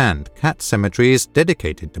 shrines, and cat cemeteries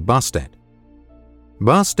dedicated to Bastet.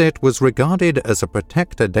 Bastet was regarded as a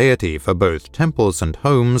protector deity for both temples and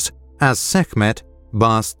homes, as Sekhmet,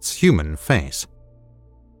 Bast's human face.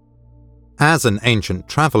 As an ancient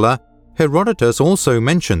traveler, Herodotus also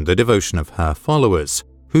mentioned the devotion of her followers,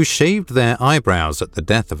 who shaved their eyebrows at the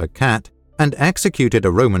death of a cat and executed a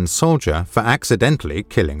Roman soldier for accidentally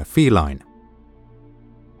killing a feline.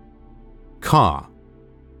 Ka,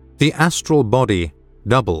 the astral body,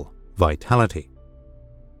 double vitality.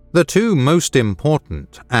 The 2 most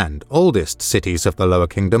important and oldest cities of the Lower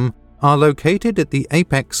Kingdom are located at the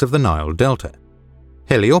apex of the Nile Delta.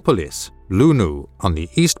 Heliopolis, Lunu, on the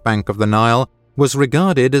east bank of the Nile, was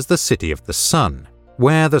regarded as the city of the sun,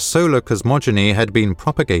 where the solar cosmogony had been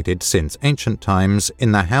propagated since ancient times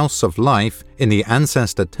in the house of life in the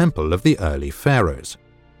ancestor temple of the early pharaohs.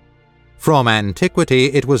 From antiquity,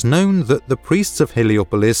 it was known that the priests of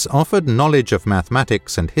Heliopolis offered knowledge of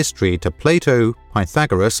mathematics and history to Plato,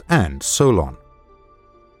 Pythagoras, and Solon.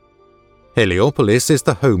 Heliopolis is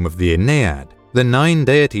the home of the Ennead, the 9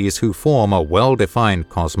 deities who form a well-defined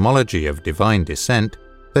cosmology of divine descent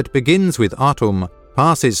that begins with Atum,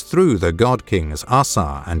 passes through the god-kings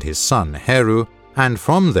Asa and his son Heru, and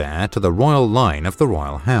from there to the royal line of the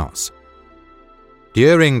royal house.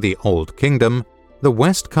 During the Old Kingdom, the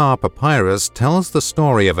Westcar Papyrus tells the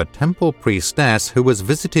story of a temple priestess who was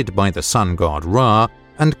visited by the sun god Ra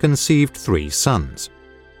and conceived 3 sons.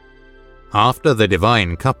 After the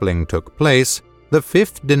divine coupling took place, the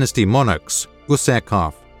 5th dynasty monarchs,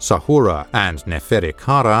 Userkaf, Sahura, and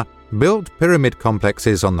Neferikara, built pyramid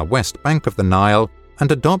complexes on the west bank of the Nile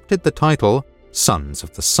and adopted the title Sons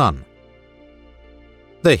of the Sun.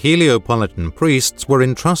 The Heliopolitan priests were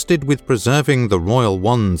entrusted with preserving the royal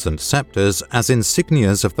wands and scepters as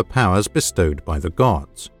insignias of the powers bestowed by the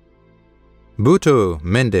gods. Buto,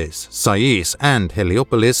 Mendes, Sais, and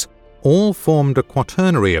Heliopolis all formed a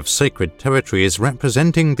quaternary of sacred territories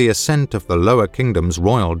representing the ascent of the lower kingdom's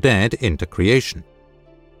royal dead into creation.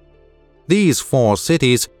 These 4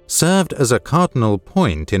 cities served as a cardinal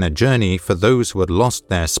point in a journey for those who had lost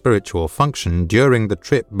their spiritual function during the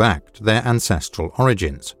trip back to their ancestral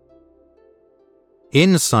origins.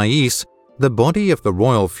 In Sais, the body of the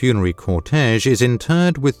royal funerary cortege is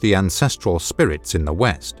interred with the ancestral spirits in the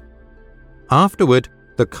west. Afterward,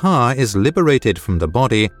 the car is liberated from the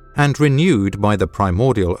body and renewed by the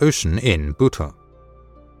primordial ocean in Buto.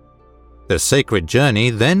 The sacred journey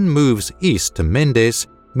then moves east to Mendes,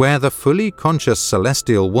 where the fully conscious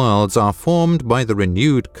celestial worlds are formed by the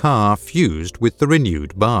renewed car fused with the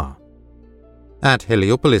renewed bar. At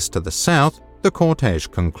Heliopolis to the south, the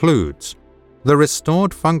cortege concludes, the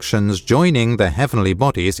restored functions joining the heavenly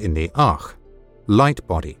bodies in the Ach, light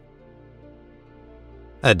body.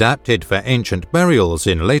 Adapted for ancient burials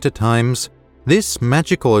in later times, this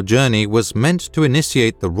magical journey was meant to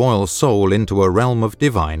initiate the royal soul into a realm of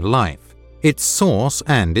divine life, its source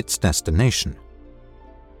and its destination.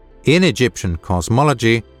 In Egyptian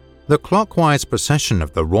cosmology, the clockwise procession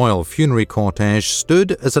of the royal funerary cortege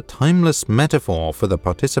stood as a timeless metaphor for the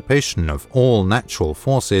participation of all natural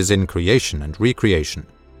forces in creation and recreation.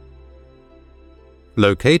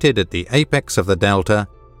 Located at the apex of the delta,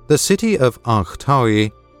 the city of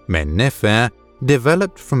Akhtaui, Men-Nefer,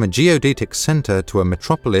 developed from a geodetic center to a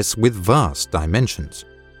metropolis with vast dimensions.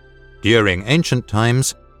 During ancient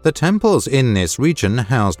times, the temples in this region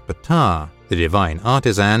housed Ptah, the divine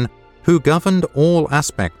artisan, who governed all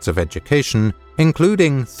aspects of education,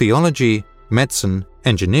 including theology, medicine,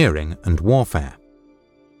 engineering, and warfare.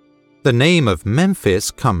 The name of Memphis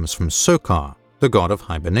comes from Sokar, the god of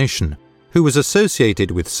hibernation, who was associated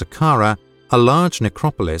with Saqqara, a large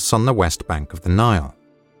necropolis on the west bank of the Nile.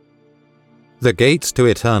 The gates to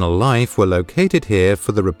eternal life were located here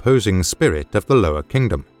for the reposing spirit of the lower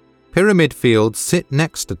kingdom. Pyramid fields sit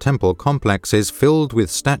next to temple complexes filled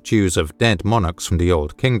with statues of dead monarchs from the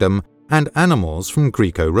Old Kingdom and animals from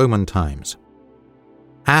Greco-Roman times.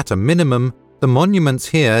 At a minimum, the monuments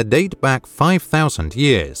here date back 5,000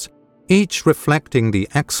 years, each reflecting the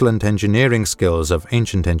excellent engineering skills of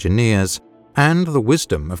ancient engineers and the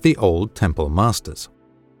wisdom of the old temple masters.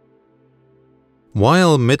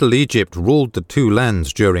 While Middle Egypt ruled the 2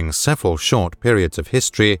 lands during several short periods of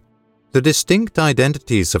history, the distinct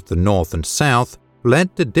identities of the north and south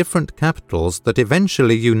led to different capitals that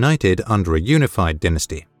eventually united under a unified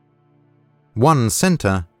dynasty. One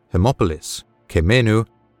center, Hermopolis, Khemenu,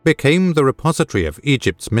 became the repository of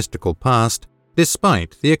Egypt's mystical past,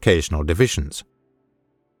 despite the occasional divisions.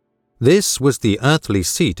 This was the earthly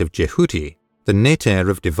seat of Jehuti, the Neter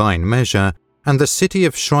of divine measure, and the city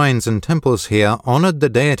of shrines and temples here honored the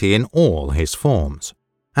deity in all his forms.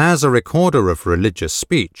 As a recorder of religious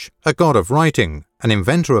speech, a god of writing, an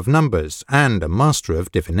inventor of numbers, and a master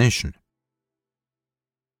of divination.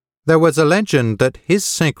 There was a legend that his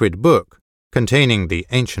sacred book, containing the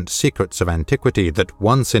ancient secrets of antiquity that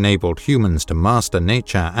once enabled humans to master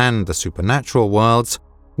nature and the supernatural worlds,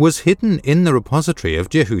 was hidden in the repository of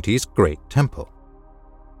Jehuti's great temple.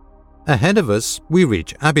 Ahead of us, we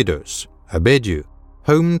reach Abydos, Abedu,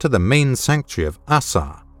 home to the main sanctuary of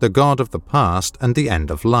Asa, the god of the past and the end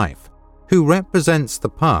of life, who represents the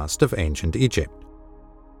past of ancient Egypt.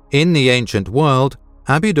 In the ancient world,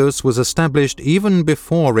 Abydos was established even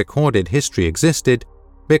before recorded history existed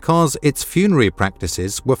because its funerary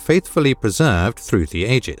practices were faithfully preserved through the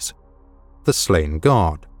ages. The slain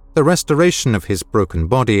god, the restoration of his broken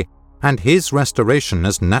body, and his restoration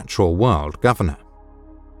as natural world governor.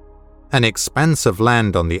 An expanse of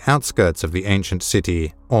land on the outskirts of the ancient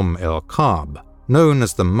city, el-Kab, known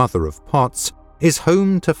as the Mother of Pots, is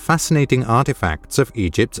home to fascinating artifacts of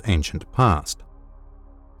Egypt's ancient past.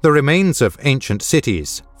 The remains of ancient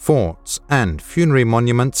cities, forts, and funerary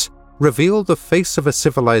monuments reveal the face of a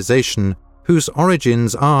civilization whose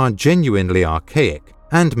origins are genuinely archaic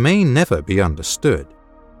and may never be understood.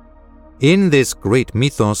 In this great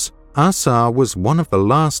mythos, Asa was one of the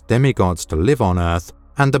last demigods to live on Earth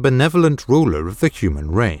and the benevolent ruler of the human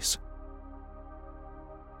race.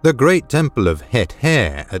 The great temple of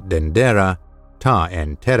Het-Her at Dendera,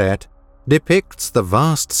 Ta-en-Teret, depicts the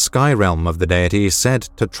vast sky realm of the deity said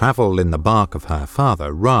to travel in the bark of her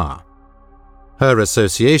father Ra. Her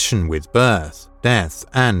association with birth, death,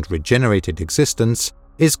 and regenerated existence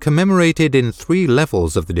is commemorated in 3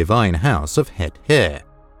 levels of the divine house of Het-Her,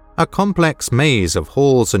 a complex maze of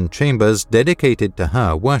halls and chambers dedicated to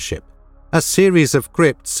her worship, a series of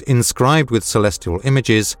crypts inscribed with celestial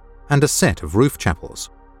images, and a set of roof chapels.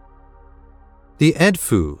 The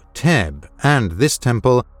Edfu, Teb, and this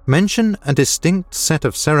temple mention a distinct set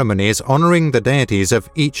of ceremonies honoring the deities of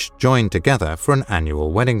each joined together for an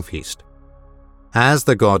annual wedding feast. As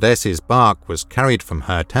the goddess's bark was carried from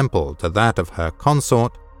her temple to that of her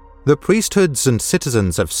consort, the priesthoods and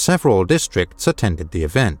citizens of several districts attended the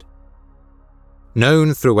event.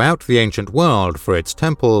 Known throughout the ancient world for its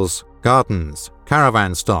temples, gardens,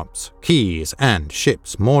 caravan stops, quays, and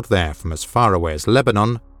ships moored there from as far away as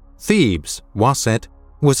Lebanon, Thebes, Waset,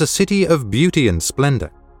 was a city of beauty and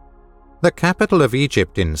splendor. The capital of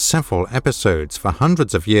Egypt in several episodes for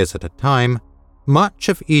hundreds of years at a time, much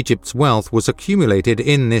of Egypt's wealth was accumulated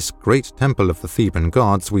in this great temple of the Theban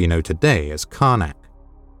gods we know today as Karnak.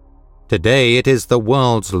 Today it is the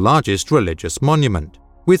world's largest religious monument,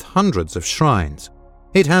 with hundreds of shrines.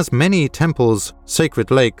 It has many temples,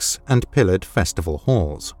 sacred lakes, and pillared festival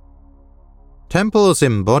halls. Temples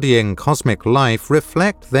embodying cosmic life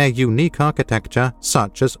reflect their unique architecture,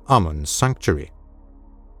 such as Amun's sanctuary.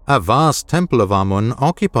 A vast temple of Amun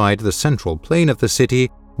occupied the central plain of the city,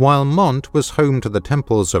 while Mont was home to the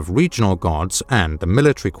temples of regional gods and the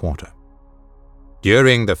military quarter.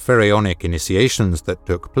 During the pharaonic initiations that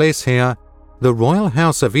took place here, the royal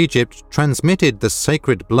house of Egypt transmitted the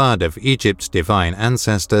sacred blood of Egypt's divine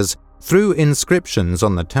ancestors through inscriptions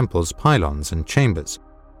on the temple's pylons and chambers.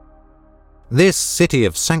 This city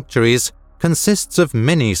of sanctuaries consists of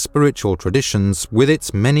many spiritual traditions with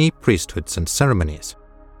its many priesthoods and ceremonies.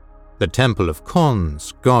 The Temple of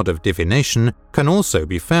Khons, god of divination, can also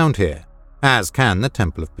be found here, as can the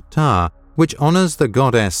Temple of Ptah, which honors the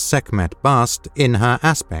goddess Sekhmet Bast in her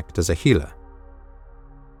aspect as a healer.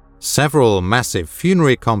 Several massive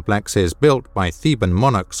funerary complexes built by Theban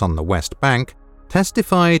monarchs on the West Bank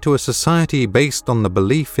testify to a society based on the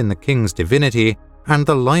belief in the king's divinity and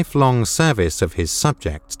the lifelong service of his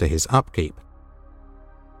subjects to his upkeep.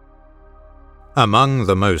 Among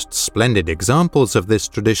the most splendid examples of this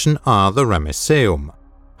tradition are the Ramesseum,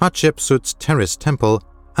 Hatshepsut's terrace temple,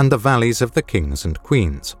 and the valleys of the kings and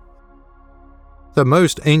queens. The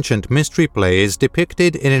most ancient mystery play is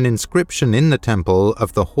depicted in an inscription in the temple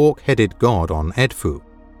of the hawk-headed god on Edfu,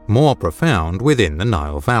 more profound within the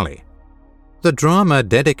Nile Valley. The drama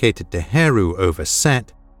dedicated to Heru over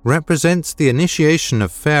Set represents the initiation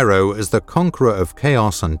of Pharaoh as the conqueror of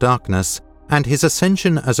chaos and darkness and his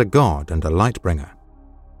ascension as a god and a lightbringer.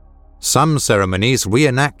 Some ceremonies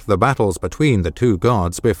reenact the battles between the two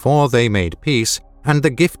gods before they made peace and the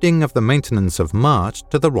gifting of the maintenance of Ma'at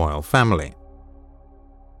to the royal family.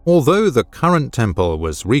 Although the current temple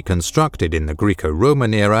was reconstructed in the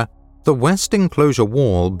Greco-Roman era, the west enclosure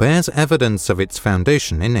wall bears evidence of its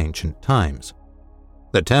foundation in ancient times.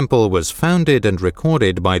 The temple was founded and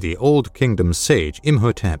recorded by the Old Kingdom sage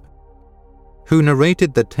Imhotep, who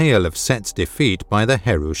narrated the tale of Set's defeat by the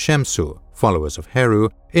Heru Shemsu, followers of Heru,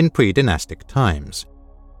 in pre-dynastic times.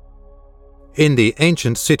 In the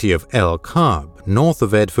ancient city of El-Kab, north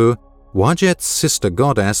of Edfu, Wadjet's sister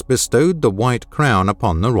goddess bestowed the white crown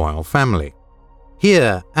upon the royal family.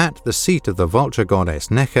 Here, at the seat of the vulture goddess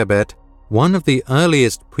Nekhebet, one of the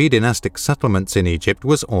earliest pre-dynastic settlements in Egypt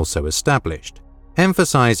was also established,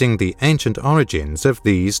 emphasizing the ancient origins of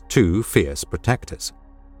these two fierce protectors.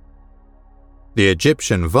 The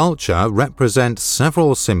Egyptian vulture represents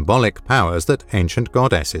several symbolic powers that ancient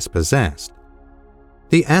goddesses possessed.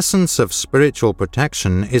 The essence of spiritual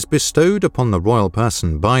protection is bestowed upon the royal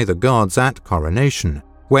person by the gods at coronation,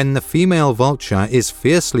 when the female vulture is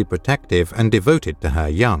fiercely protective and devoted to her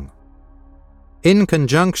young. In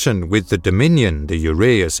conjunction with the dominion the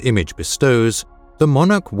uraeus image bestows, the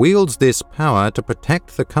monarch wields this power to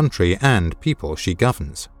protect the country and people she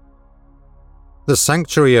governs. The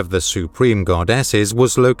sanctuary of the supreme goddesses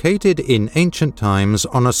was located in ancient times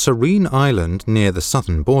on a serene island near the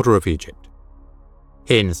southern border of Egypt.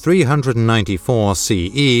 In 394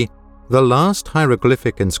 CE, the last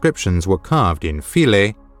hieroglyphic inscriptions were carved in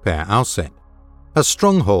Philae, per Auset, a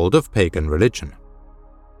stronghold of pagan religion.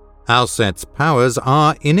 Auset's powers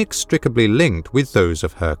are inextricably linked with those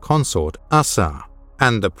of her consort Asa,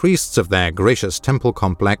 and the priests of their gracious temple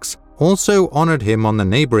complex also honored him on the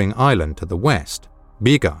neighboring island to the west,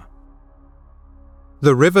 Biga.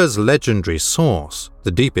 The river's legendary source, the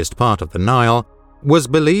deepest part of the Nile, was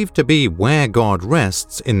believed to be where God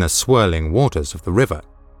rests in the swirling waters of the river.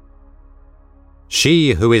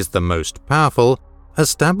 She who is the most powerful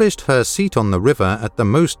established her seat on the river at the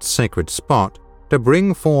most sacred spot to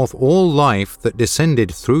bring forth all life that descended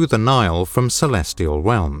through the Nile from celestial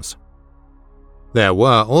realms. There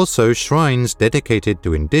were also shrines dedicated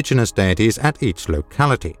to indigenous deities at each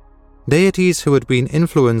locality, deities who had been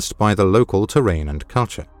influenced by the local terrain and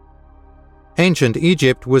culture. Ancient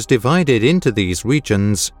Egypt was divided into these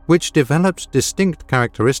regions, which developed distinct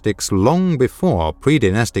characteristics long before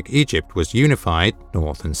pre-dynastic Egypt was unified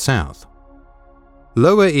north and south.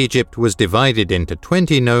 Lower Egypt was divided into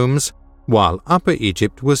 20 nomes, while Upper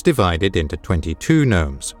Egypt was divided into 22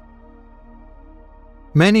 nomes.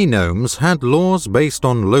 Many nomes had laws based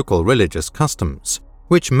on local religious customs,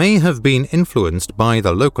 which may have been influenced by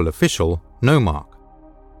the local official, nomarch.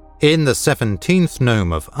 In the 17th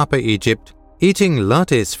nome of Upper Egypt, eating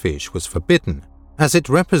lattes fish was forbidden, as it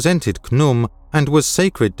represented Khnum and was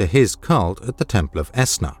sacred to his cult at the Temple of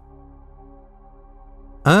Esna.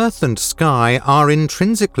 Earth and sky are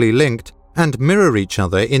intrinsically linked and mirror each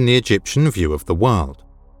other in the Egyptian view of the world.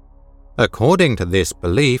 According to this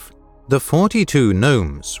belief, the 42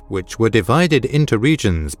 nomes, which were divided into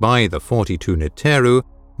regions by the 42 Neteru,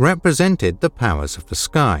 represented the powers of the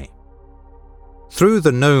sky. Through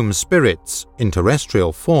the nome spirits, in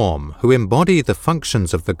terrestrial form, who embody the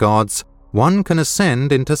functions of the gods, one can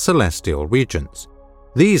ascend into celestial regions.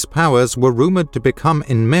 These powers were rumored to become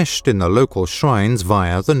enmeshed in the local shrines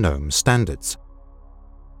via the nome standards.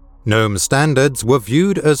 Nome standards were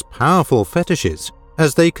viewed as powerful fetishes,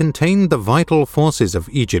 as they contained the vital forces of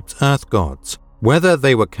Egypt's earth gods, whether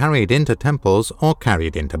they were carried into temples or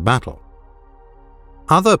carried into battle.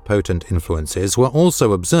 Other potent influences were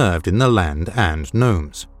also observed in the land and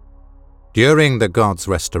nomes. During the god's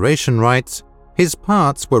restoration rites, his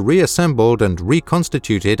parts were reassembled and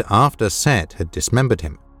reconstituted after Set had dismembered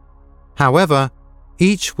him. However,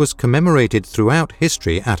 each was commemorated throughout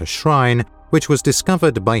history at a shrine which was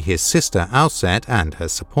discovered by his sister Auset and her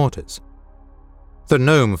supporters. The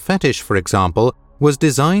nome fetish, for example, was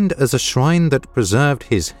designed as a shrine that preserved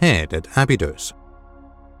his head at Abydos.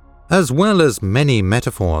 As well as many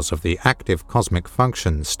metaphors of the active cosmic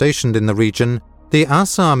functions stationed in the region, the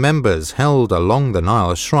Asa members held along the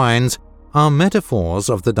Nile shrines are metaphors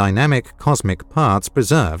of the dynamic cosmic parts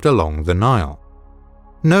preserved along the Nile.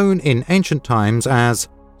 Known in ancient times as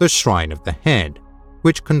the Shrine of the Head,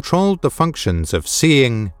 which controlled the functions of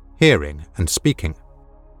seeing, hearing, and speaking.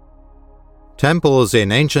 Temples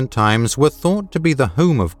in ancient times were thought to be the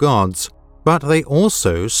home of gods, but they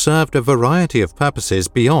also served a variety of purposes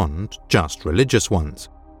beyond just religious ones.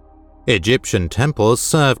 Egyptian temples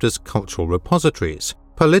served as cultural repositories,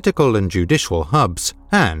 political and judicial hubs,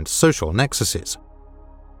 and social nexuses.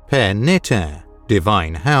 Per Neter,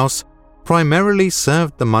 divine house, primarily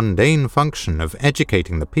served the mundane function of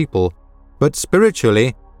educating the people, but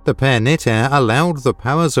spiritually, the Per Neter allowed the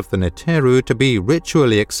powers of the Neteru to be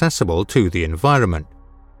ritually accessible to the environment,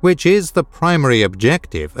 which is the primary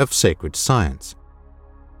objective of sacred science.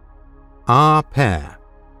 Per,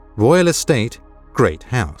 Royal Estate, Great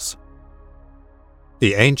House.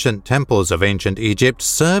 The ancient temples of ancient Egypt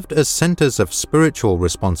served as centers of spiritual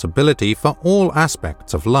responsibility for all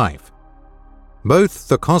aspects of life. Both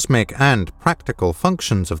the cosmic and practical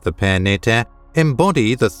functions of the Per Neter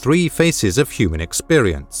embody the three faces of human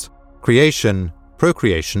experience: creation,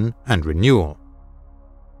 procreation, and renewal.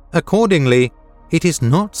 Accordingly, it is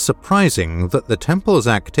not surprising that the temple's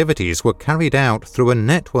activities were carried out through a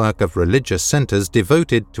network of religious centers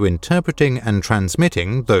devoted to interpreting and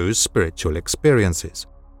transmitting those spiritual experiences.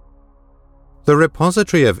 The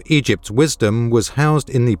repository of Egypt's wisdom was housed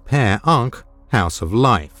in the Per Ankh, House of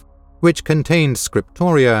Life, which contained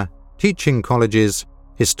scriptoria, teaching colleges,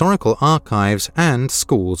 historical archives, and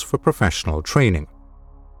schools for professional training.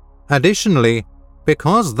 Additionally,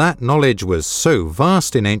 Because that knowledge was so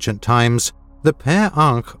vast in ancient times, the Père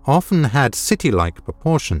Arc often had city-like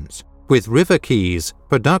proportions, with river quays,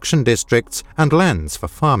 production districts, and lands for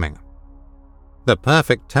farming. The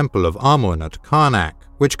perfect temple of Amun at Karnak,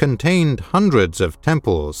 which contained hundreds of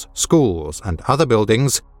temples, schools, and other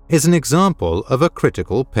buildings, is an example of a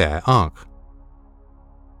critical Père Arc.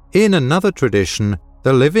 In another tradition,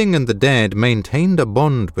 the living and the dead maintained a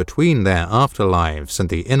bond between their afterlives and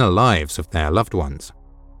the inner lives of their loved ones.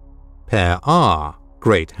 Père Ar,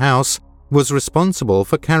 Great House, was responsible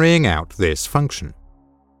for carrying out this function.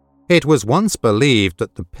 It was once believed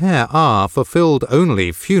that the Père Ar fulfilled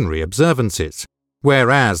only funerary observances,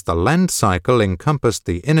 whereas the land cycle encompassed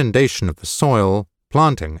the inundation of the soil,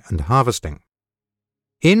 planting and harvesting.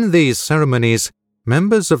 In these ceremonies,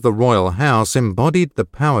 members of the royal house embodied the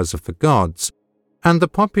powers of the gods, and the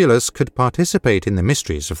populace could participate in the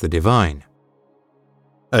mysteries of the divine.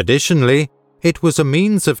 Additionally, it was a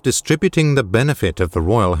means of distributing the benefit of the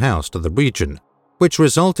royal house to the region, which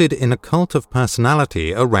resulted in a cult of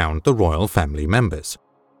personality around the royal family members.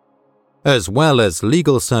 As well as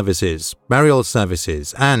legal services, burial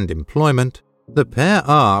services, and employment, the Père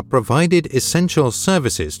Ar provided essential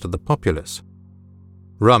services to the populace.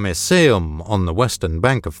 Ramesseum on the western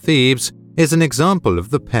bank of Thebes is an example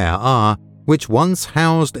of the Père Ar, which once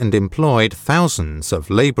housed and employed thousands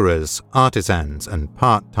of laborers, artisans, and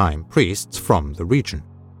part-time priests from the region.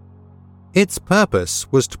 Its purpose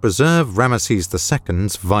was to preserve Ramesses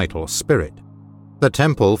II's vital spirit. The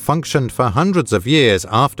temple functioned for hundreds of years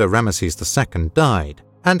after Ramesses II died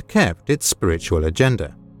and kept its spiritual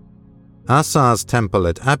agenda. Asar's temple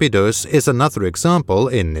at Abydos is another example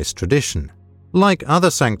in this tradition, like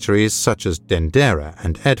other sanctuaries such as Dendera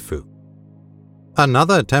and Edfu.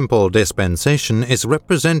 Another temple dispensation is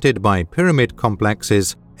represented by pyramid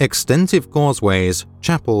complexes, extensive causeways,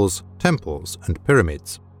 chapels, temples, and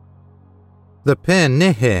pyramids. The Père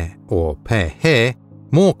Nehe, or Père He,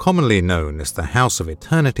 more commonly known as the House of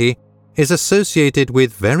Eternity, is associated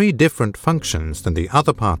with very different functions than the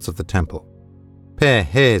other parts of the temple. Père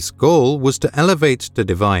He's goal was to elevate to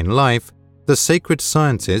divine life the sacred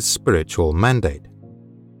sciences' spiritual mandate.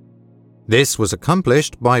 This was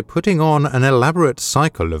accomplished by putting on an elaborate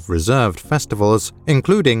cycle of reserved festivals,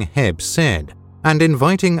 including Heb Sed, and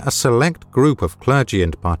inviting a select group of clergy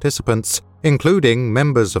and participants, including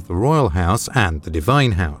members of the royal house and the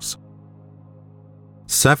divine house.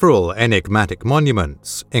 Several enigmatic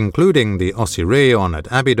monuments, including the Osirion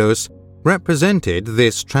at Abydos, represented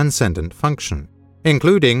this transcendent function,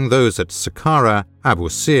 including those at Saqqara, Abu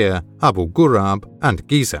Sir, Abu Ghurab, and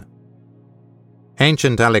Giza.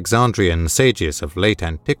 Ancient Alexandrian sages of late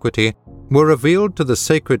antiquity were revealed to the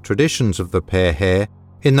sacred traditions of the Père He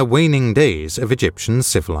in the waning days of Egyptian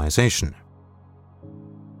civilization.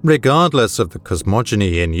 Regardless of the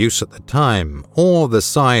cosmogony in use at the time or the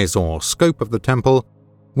size or scope of the temple,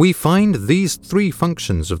 we find these three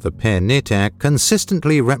functions of the Père Néter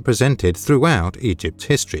consistently represented throughout Egypt's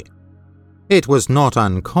history. It was not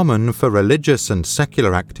uncommon for religious and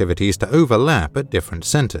secular activities to overlap at different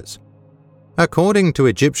centers. According to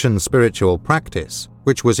Egyptian spiritual practice,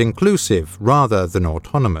 which was inclusive rather than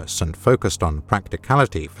autonomous and focused on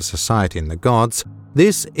practicality for society and the gods,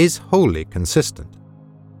 this is wholly consistent.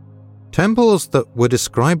 Temples that were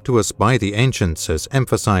described to us by the ancients as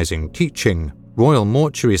emphasizing teaching, royal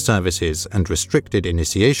mortuary services, and restricted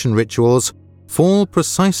initiation rituals fall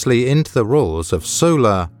precisely into the roles of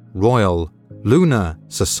solar, royal, lunar,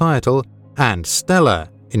 societal, and stellar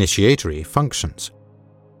initiatory functions.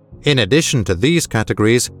 In addition to these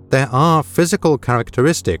categories, there are physical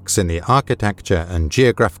characteristics in the architecture and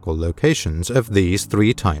geographical locations of these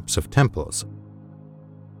three types of temples.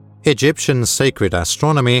 Egyptian sacred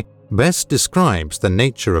astronomy best describes the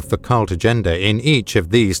nature of the cult agenda in each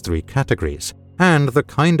of these three categories and the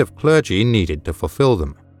kind of clergy needed to fulfill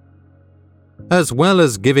them. As well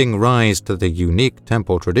as giving rise to the unique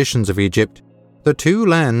temple traditions of Egypt, the two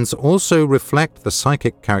lands also reflect the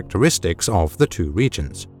psychic characteristics of the two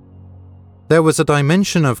regions. There was a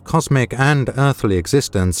dimension of cosmic and earthly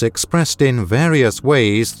existence expressed in various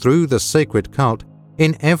ways through the sacred cult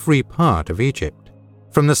in every part of Egypt,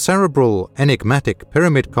 from the cerebral, enigmatic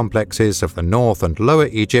pyramid complexes of the North and Lower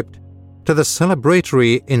Egypt to the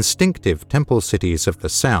celebratory, instinctive temple cities of the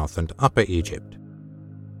South and Upper Egypt.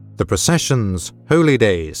 The processions, holy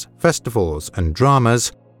days, festivals, and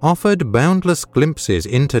dramas offered boundless glimpses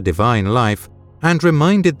into divine life and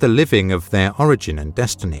reminded the living of their origin and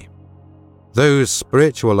destiny. Those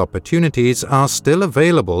spiritual opportunities are still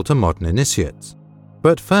available to modern initiates,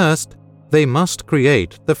 but first, they must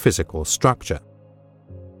create the physical structure.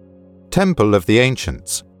 Temple of the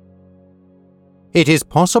Ancients. It is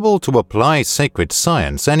possible to apply sacred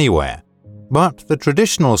science anywhere, but the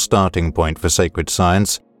traditional starting point for sacred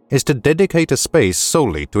science is to dedicate a space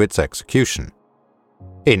solely to its execution.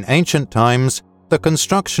 In ancient times, the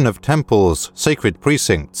construction of temples, sacred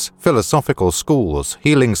precincts, philosophical schools,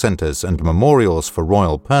 healing centers, and memorials for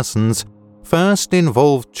royal persons first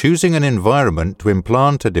involved choosing an environment to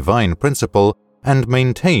implant a divine principle and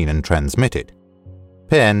maintain and transmit it.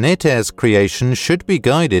 Per Neter's creation should be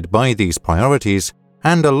guided by these priorities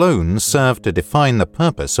and alone serve to define the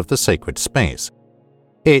purpose of the sacred space.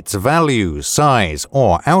 Its value, size,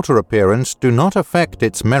 or outer appearance do not affect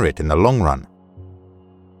its merit in the long run.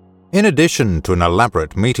 In addition to an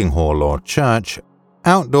elaborate meeting hall or church,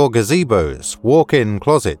 outdoor gazebos, walk-in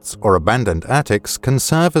closets, or abandoned attics can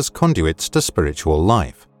serve as conduits to spiritual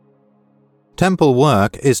life. Temple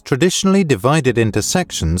work is traditionally divided into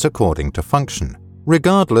sections according to function,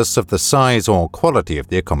 regardless of the size or quality of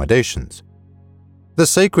the accommodations. The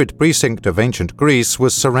sacred precinct of ancient Greece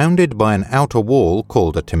was surrounded by an outer wall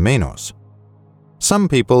called a temenos. Some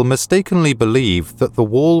people mistakenly believe that the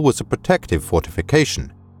wall was a protective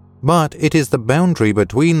fortification, but it is the boundary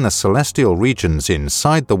between the celestial regions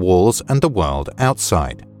inside the walls and the world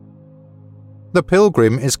outside. The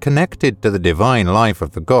pilgrim is connected to the divine life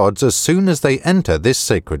of the gods as soon as they enter this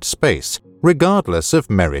sacred space, regardless of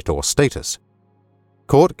merit or status.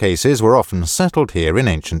 Court cases were often settled here in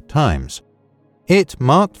ancient times. It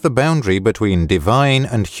marked the boundary between divine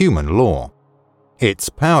and human law. Its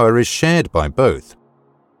power is shared by both.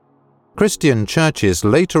 Christian churches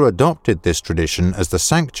later adopted this tradition as the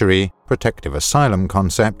sanctuary, protective asylum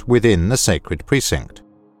concept within the sacred precinct.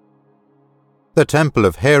 The Temple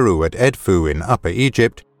of Heru at Edfu in Upper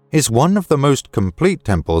Egypt is one of the most complete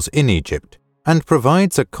temples in Egypt and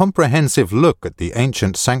provides a comprehensive look at the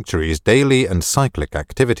ancient sanctuary's daily and cyclic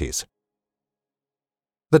activities.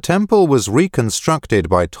 The temple was reconstructed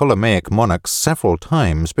by Ptolemaic monarchs several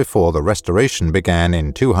times before the restoration began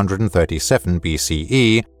in 237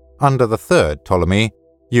 BCE under the third Ptolemy,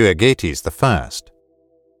 Euergetes I.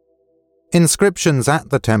 Inscriptions at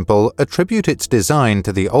the temple attribute its design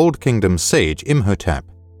to the Old Kingdom sage Imhotep,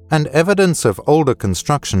 and evidence of older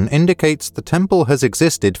construction indicates the temple has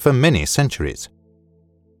existed for many centuries.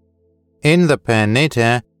 In the Per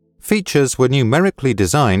Neter, features were numerically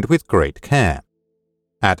designed with great care.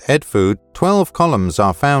 At Edfu, 12 columns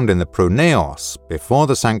are found in the pronaos before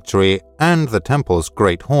the sanctuary and the temple's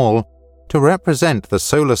Great Hall to represent the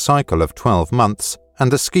solar cycle of 12 months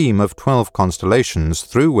and the scheme of 12 constellations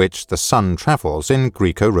through which the sun travels in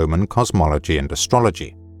Greco-Roman cosmology and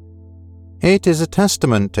astrology. It is a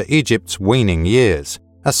testament to Egypt's waning years,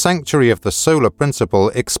 a sanctuary of the solar principle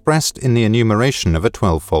expressed in the enumeration of a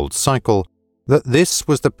 12-fold cycle, that this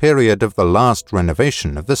was the period of the last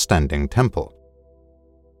renovation of the standing temple.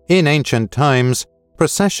 In ancient times,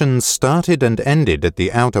 processions started and ended at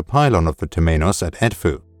the outer pylon of the temenos at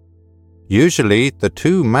Edfu. Usually, the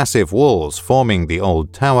two massive walls forming the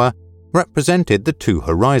old tower represented the two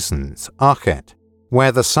horizons, Achet,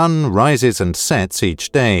 where the sun rises and sets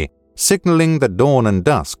each day, signaling the dawn and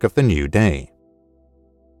dusk of the new day.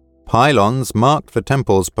 Pylons marked the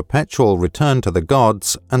temple's perpetual return to the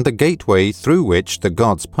gods and the gateway through which the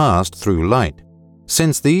gods passed through light,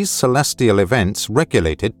 since these celestial events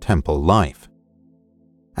regulated temple life.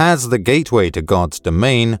 As the gateway to God's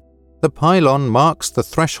domain, the pylon marks the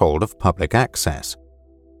threshold of public access.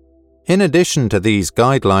 In addition to these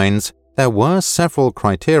guidelines, there were several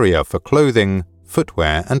criteria for clothing,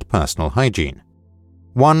 footwear, and personal hygiene.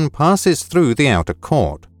 One passes through the outer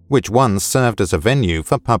court, which once served as a venue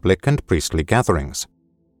for public and priestly gatherings.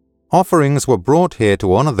 Offerings were brought here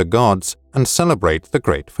to honor the gods and celebrate the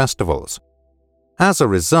great festivals. As a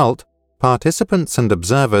result, participants and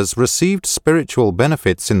observers received spiritual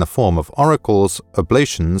benefits in the form of oracles,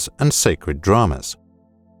 oblations, and sacred dramas.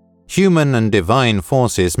 Human and divine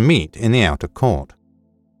forces meet in the outer court.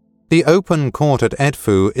 The open court at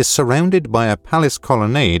Edfu is surrounded by a palace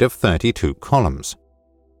colonnade of 32 columns.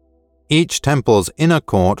 Each temple's inner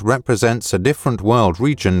court represents a different world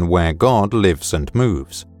region where God lives and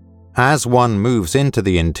moves. As one moves into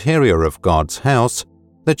the interior of God's house,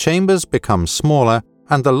 the chambers become smaller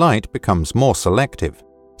and the light becomes more selective,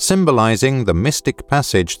 symbolizing the mystic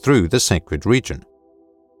passage through the sacred region.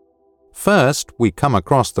 First, we come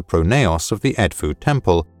across the pronaos of the Edfu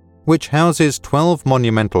temple, which houses 12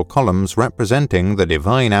 monumental columns representing the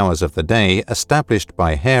divine hours of the day established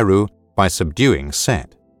by Heru by subduing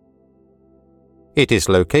Set. It is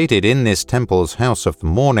located in this temple's house of the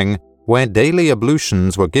morning, where daily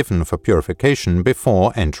ablutions were given for purification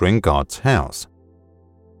before entering God's house.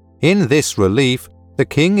 In this relief, the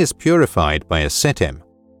king is purified by a setim.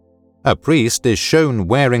 A priest is shown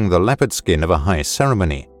wearing the leopard skin of a high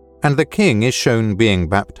ceremony, and the king is shown being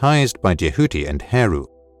baptized by Jehuti and Heru.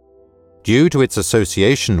 Due to its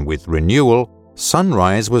association with renewal,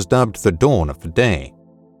 sunrise was dubbed the dawn of the day.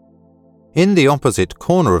 In the opposite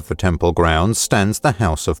corner of the temple grounds stands the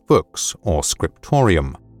House of Books, or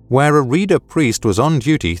scriptorium, where a reader priest was on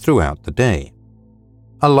duty throughout the day.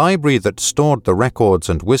 A library that stored the records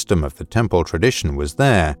and wisdom of the temple tradition was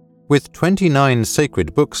there, with 29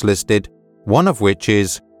 sacred books listed, one of which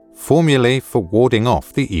is Formulae for Warding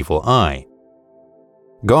Off the Evil Eye.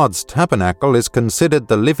 God's tabernacle is considered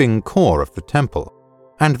the living core of the temple,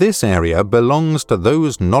 and this area belongs to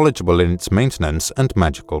those knowledgeable in its maintenance and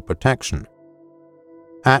magical protection.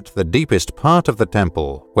 At the deepest part of the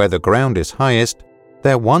temple, where the ground is highest,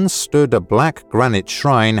 there once stood a black granite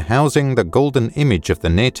shrine housing the golden image of the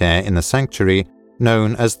Neter in the sanctuary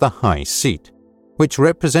known as the High Seat, which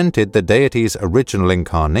represented the deity's original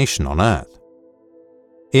incarnation on earth.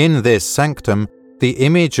 In this sanctum, the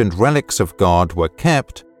image and relics of God were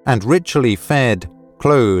kept and ritually fed,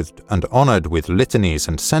 clothed, and honored with litanies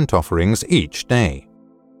and scent offerings each day.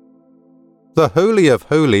 The Holy of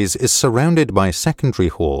Holies is surrounded by secondary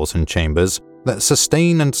halls and chambers that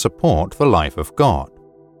sustain and support the life of God.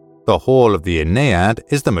 The Hall of the Ennead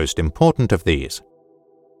is the most important of these.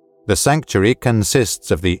 The sanctuary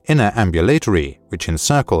consists of the inner ambulatory, which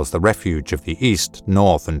encircles the refuge of the east,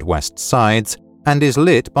 north, and west sides, and is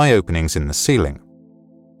lit by openings in the ceiling.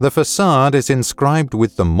 The facade is inscribed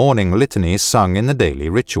with the morning litany sung in the daily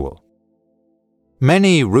ritual.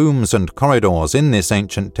 Many rooms and corridors in this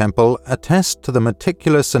ancient temple attest to the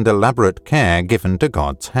meticulous and elaborate care given to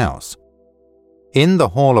God's house. In the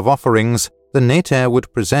Hall of Offerings, the Neter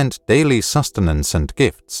would present daily sustenance and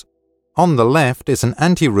gifts. On the left is an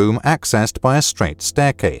anteroom accessed by a straight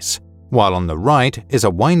staircase, while on the right is a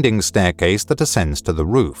winding staircase that ascends to the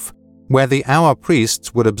roof, where the hour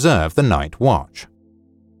priests would observe the night watch.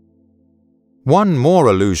 One more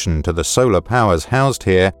allusion to the solar powers housed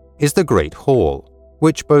here is the Great Hall,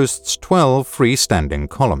 which boasts 12 freestanding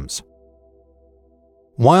columns.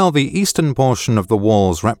 While the eastern portion of the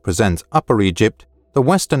walls represents Upper Egypt, the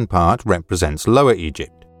western part represents Lower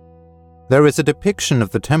Egypt. There is a depiction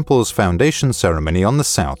of the temple's foundation ceremony on the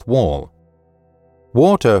south wall.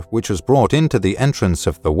 Water, which was brought into the entrance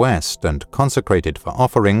of the west and consecrated for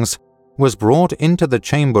offerings, was brought into the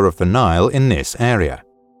chamber of the Nile in this area.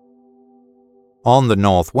 On the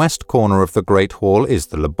northwest corner of the Great Hall is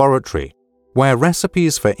the laboratory, where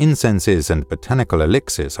recipes for incenses and botanical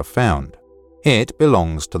elixirs are found. It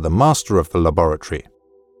belongs to the master of the laboratory.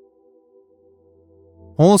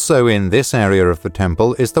 Also in this area of the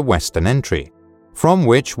temple is the western entry, from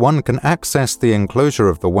which one can access the enclosure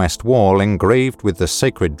of the west wall engraved with the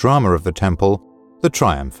sacred drama of the temple, the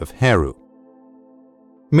Triumph of Heru.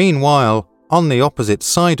 Meanwhile, on the opposite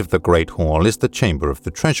side of the Great Hall is the Chamber of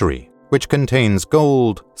the Treasury, which contains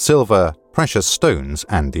gold, silver, precious stones,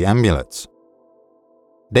 and the amulets.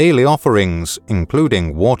 Daily offerings,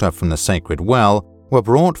 including water from the sacred well, were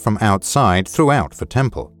brought from outside throughout the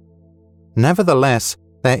temple. Nevertheless,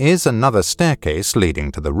 there is another staircase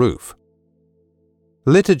leading to the roof.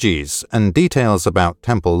 Liturgies and details about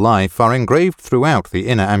temple life are engraved throughout the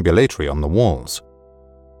inner ambulatory on the walls.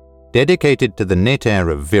 Dedicated to the Neter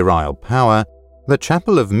of virile power, the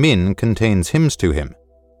Chapel of Min contains hymns to him.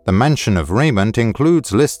 The Mansion of Raiment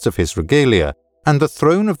includes lists of his regalia, and the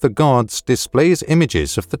Throne of the Gods displays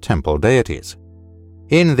images of the temple deities.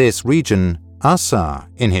 In this region, Asa,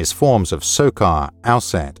 in his forms of Sokar,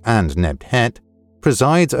 Auset, and Nebhet,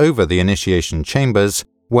 presides over the initiation chambers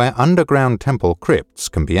where underground temple crypts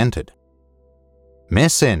can be entered.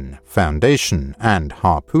 Mesin, Foundation, and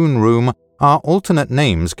Harpoon Room are alternate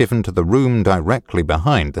names given to the room directly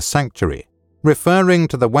behind the sanctuary, referring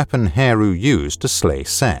to the weapon Heru used to slay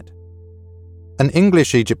Set. An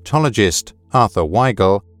English Egyptologist, Arthur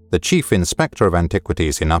Weigel, the chief inspector of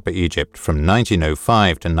antiquities in Upper Egypt from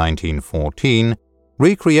 1905 to 1914,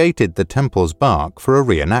 recreated the temple's bark for a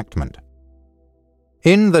reenactment.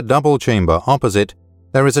 In the double chamber opposite,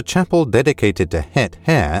 there is a chapel dedicated to Het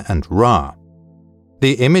Her and Ra.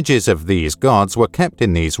 The images of these gods were kept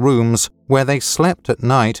in these rooms, where they slept at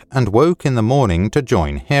night and woke in the morning to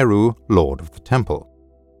join Heru, lord of the temple.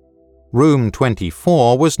 Room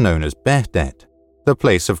 24 was known as Behdet, the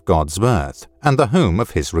place of God's birth and the home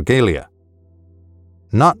of his regalia.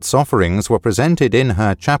 Nuts offerings were presented in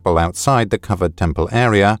her chapel outside the covered temple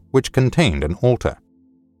area, which contained an altar.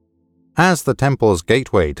 As the temple's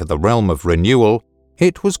gateway to the realm of renewal,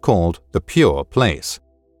 it was called the Pure Place.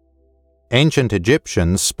 Ancient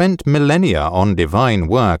Egyptians spent millennia on divine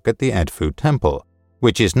work at the Edfu temple,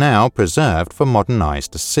 which is now preserved for modern eyes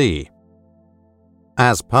to see.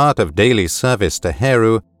 As part of daily service to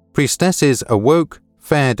Heru, priestesses awoke,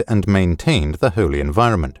 fed, and maintained the holy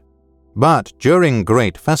environment. But during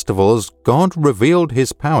great festivals, God revealed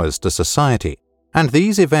his powers to society, and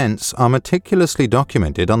these events are meticulously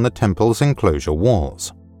documented on the temple's enclosure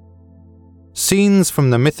walls. Scenes from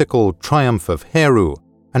the mythical Triumph of Heru,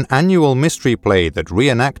 an annual mystery play that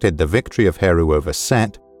reenacted the victory of Heru over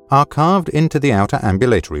Set, are carved into the outer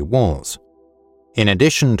ambulatory walls. In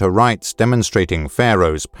addition to rites demonstrating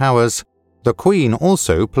Pharaoh's powers, the queen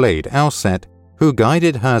also played Auset, who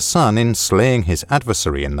guided her son in slaying his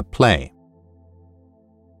adversary in the play.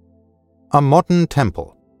 A modern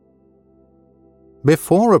temple.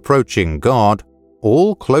 Before approaching God,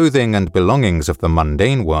 all clothing and belongings of the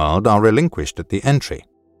mundane world are relinquished at the entry.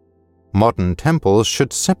 Modern temples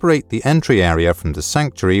should separate the entry area from the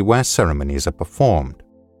sanctuary where ceremonies are performed.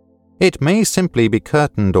 It may simply be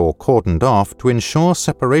curtained or cordoned off to ensure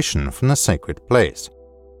separation from the sacred place.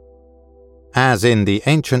 As in the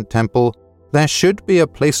ancient temple, there should be a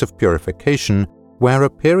place of purification where a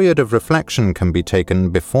period of reflection can be taken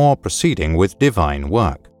before proceeding with divine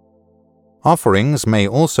work. Offerings may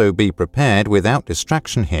also be prepared without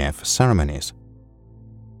distraction here for ceremonies.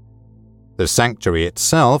 The sanctuary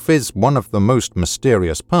itself is one of the most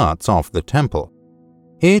mysterious parts of the temple.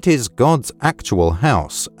 It is God's actual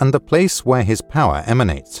house and the place where his power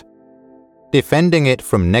emanates. Defending it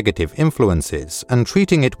from negative influences and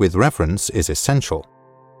treating it with reverence is essential.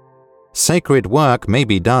 Sacred work may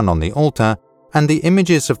be done on the altar, and the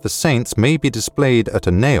images of the saints may be displayed at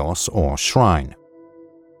a naos or shrine.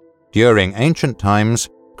 During ancient times,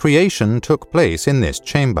 creation took place in this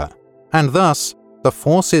chamber, and thus the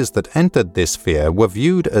forces that entered this sphere were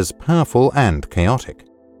viewed as powerful and chaotic.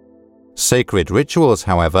 Sacred rituals,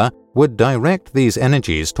 however, would direct these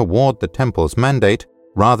energies toward the temple's mandate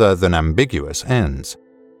rather than ambiguous ends.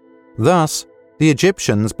 Thus, the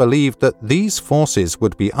Egyptians believed that these forces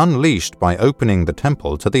would be unleashed by opening the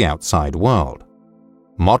temple to the outside world.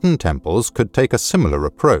 Modern temples could take a similar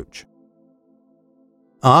approach.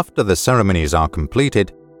 After the ceremonies are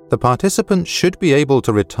completed, the participants should be able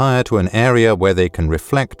to retire to an area where they can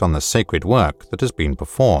reflect on the sacred work that has been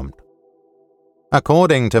performed.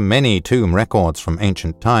 According to many tomb records from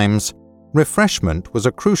ancient times, refreshment was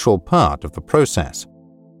a crucial part of the process.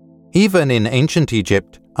 Even in ancient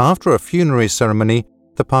Egypt, after a funerary ceremony,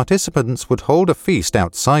 the participants would hold a feast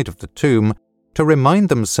outside of the tomb to remind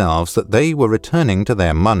themselves that they were returning to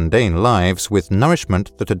their mundane lives with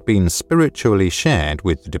nourishment that had been spiritually shared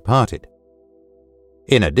with the departed.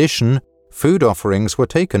 In addition, food offerings were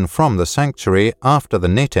taken from the sanctuary after the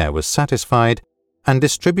neter was satisfied and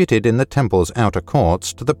distributed in the temple's outer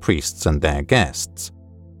courts to the priests and their guests.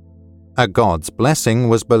 A god's blessing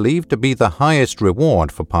was believed to be the highest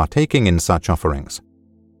reward for partaking in such offerings.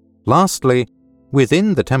 Lastly,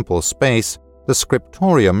 within the temple space, the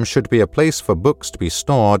scriptorium should be a place for books to be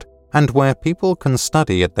stored and where people can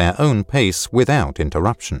study at their own pace without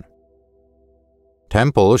interruption.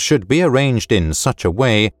 Temples should be arranged in such a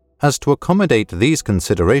way as to accommodate these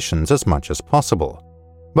considerations as much as possible,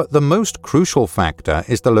 but the most crucial factor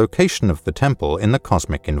is the location of the temple in the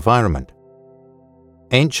cosmic environment.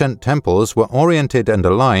 Ancient temples were oriented and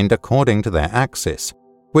aligned according to their axis,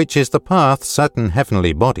 which is the path certain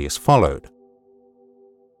heavenly bodies followed.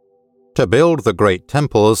 To build the great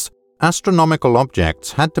temples, astronomical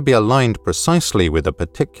objects had to be aligned precisely with a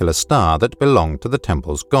particular star that belonged to the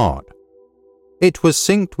temple's god. It was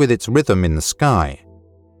synced with its rhythm in the sky.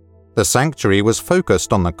 The sanctuary was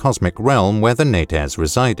focused on the cosmic realm where the neters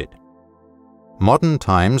resided. Modern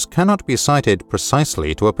times cannot be cited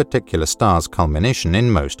precisely to a particular star's culmination in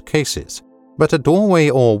most cases, but a doorway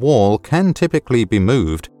or wall can typically be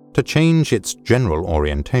moved to change its general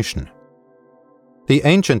orientation. The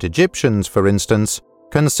ancient Egyptians, for instance,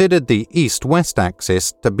 considered the east-west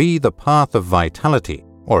axis to be the path of vitality,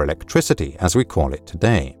 or electricity as we call it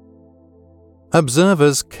today.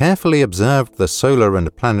 Observers carefully observed the solar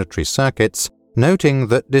and planetary circuits, noting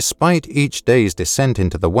that despite each day's descent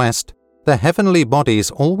into the west, the heavenly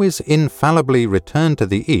bodies always infallibly returned to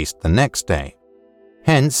the east the next day.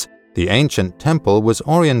 Hence, the ancient temple was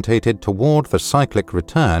orientated toward the cyclic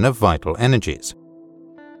return of vital energies.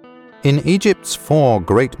 In Egypt's four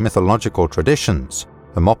great mythological traditions,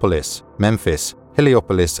 Hermopolis, Memphis,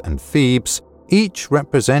 Heliopolis, and Thebes, each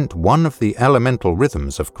represent one of the elemental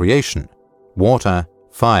rhythms of creation: water,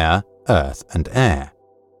 fire, earth, and air.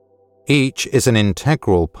 Each is an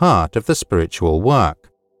integral part of the spiritual work,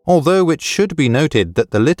 although it should be noted that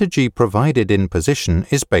the liturgy provided in position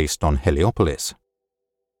is based on Heliopolis.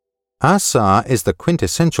 Asa is the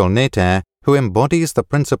quintessential neter who embodies the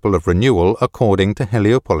principle of renewal according to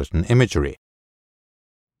Heliopolitan imagery.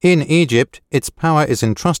 In Egypt, its power is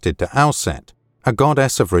entrusted to Auset, a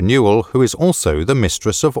goddess of renewal who is also the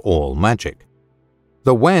mistress of all magic.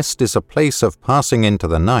 The West is a place of passing into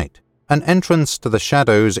the night, an entrance to the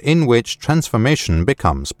shadows in which transformation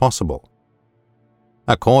becomes possible.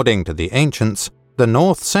 According to the ancients, the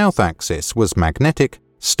north-south axis was magnetic,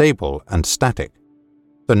 stable, and static.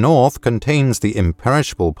 The north contains the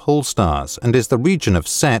imperishable pole stars and is the region of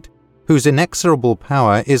Set, whose inexorable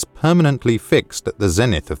power is permanently fixed at the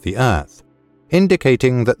zenith of the earth,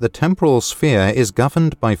 indicating that the temporal sphere is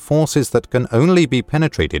governed by forces that can only be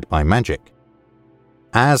penetrated by magic.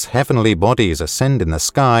 As heavenly bodies ascend in the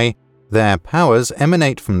sky, their powers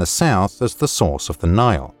emanate from the south as the source of the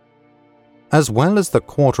Nile. As well as the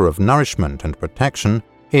quarter of nourishment and protection,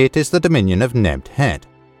 it is the dominion of Nebhet.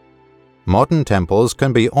 Modern temples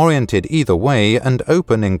can be oriented either way and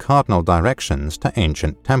open in cardinal directions to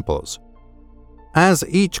ancient temples. As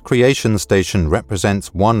each creation station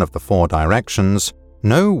represents one of the four directions,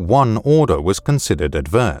 no one order was considered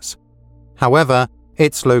adverse. However,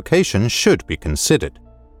 its location should be considered.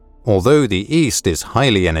 Although the East is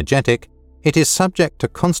highly energetic, it is subject to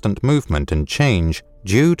constant movement and change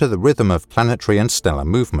due to the rhythm of planetary and stellar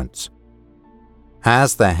movements.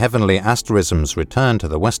 As the heavenly asterisms return to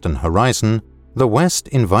the western horizon, the West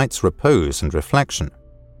invites repose and reflection.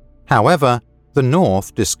 However, the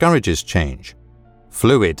North discourages change.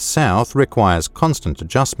 Fluid South requires constant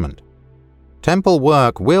adjustment. Temple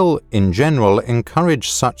work will, in general,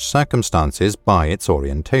 encourage such circumstances by its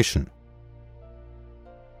orientation.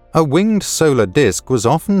 A winged solar disk was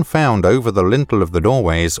often found over the lintel of the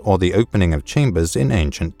doorways or the opening of chambers in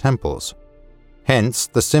ancient temples. Hence,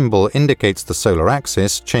 the symbol indicates the solar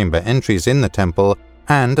axis, chamber entries in the temple,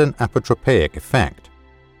 and an apotropaic effect.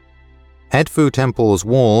 Edfu temple's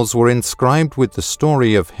walls were inscribed with the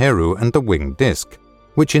story of Heru and the winged disk,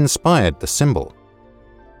 which inspired the symbol.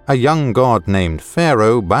 A young god named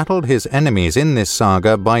Pharaoh battled his enemies in this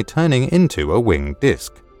saga by turning into a winged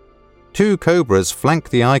disk. Two cobras flank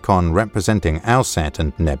the icon representing Auset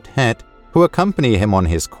and Nebhet, who accompany him on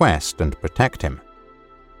his quest and protect him.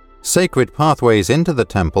 Sacred pathways into the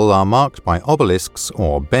temple are marked by obelisks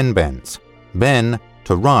or benbens, ben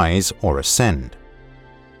to rise or ascend.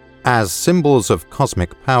 As symbols of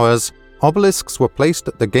cosmic powers, obelisks were placed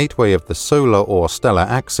at the gateway of the solar or stellar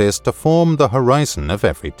axis to form the horizon of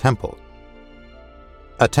every temple.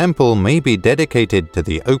 A temple may be dedicated to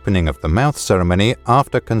the opening of the mouth ceremony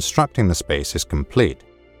after constructing the space is complete.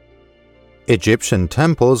 Egyptian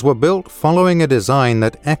temples were built following a design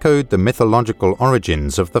that echoed the mythological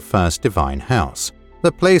origins of the first divine house,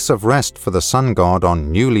 the place of rest for the sun god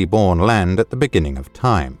on newly born land at the beginning of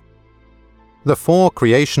time. The four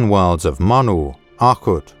creation worlds of Manu,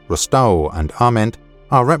 Akut, Rostau, and Ament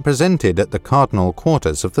are represented at the cardinal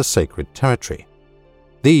quarters of the sacred territory.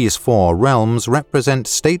 These four realms represent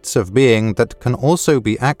states of being that can also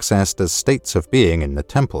be accessed as states of being in the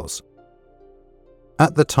temples.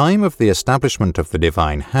 At the time of the establishment of the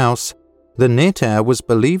divine house, the Neter was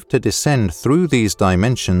believed to descend through these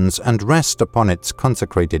dimensions and rest upon its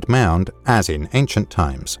consecrated mound as in ancient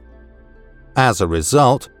times. As a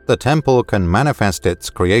result, the temple can manifest its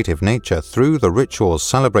creative nature through the rituals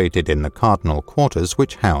celebrated in the cardinal quarters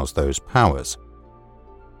which house those powers.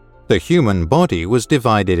 The human body was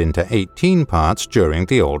divided into 18 parts during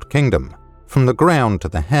the Old Kingdom, from the ground to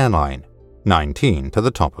the hairline, 19 to the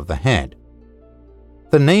top of the head.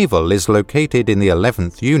 The navel is located in the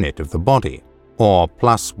 11th unit of the body, or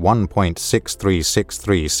plus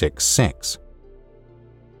 1.636366.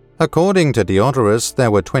 According to Diodorus,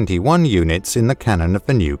 there were 21 units in the canon of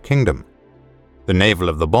the New Kingdom. The navel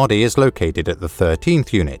of the body is located at the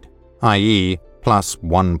 13th unit, i.e. plus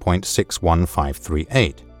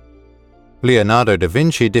 1.61538. Leonardo da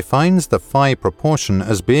Vinci defines the phi proportion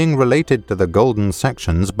as being related to the golden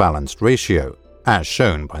section's balanced ratio, as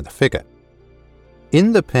shown by the figure.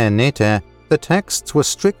 In the Per Neter, the texts were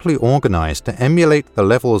strictly organized to emulate the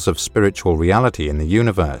levels of spiritual reality in the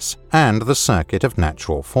universe and the circuit of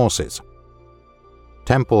natural forces.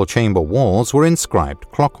 Temple chamber walls were inscribed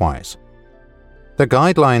clockwise. The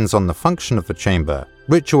guidelines on the function of the chamber,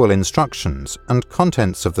 ritual instructions, and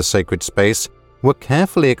contents of the sacred space were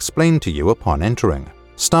carefully explained to you upon entering,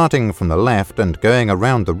 starting from the left and going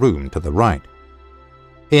around the room to the right.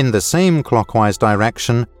 In the same clockwise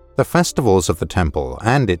direction, the festivals of the temple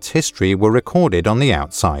and its history were recorded on the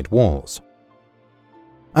outside walls.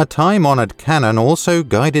 A time-honored canon also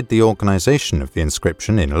guided the organization of the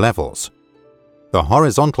inscription in levels. The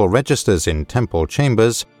horizontal registers in temple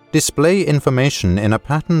chambers display information in a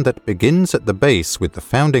pattern that begins at the base with the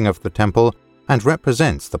founding of the temple and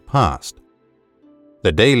represents the past.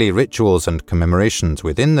 The daily rituals and commemorations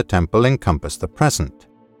within the temple encompass the present,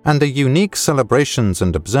 and the unique celebrations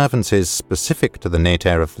and observances specific to the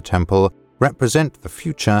nature of the temple represent the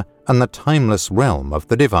future and the timeless realm of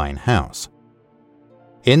the divine house.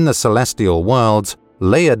 In the celestial worlds,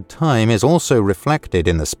 layered time is also reflected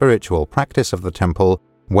in the spiritual practice of the temple,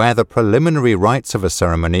 where the preliminary rites of a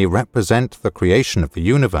ceremony represent the creation of the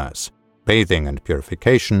universe, bathing and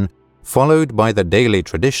purification, followed by the daily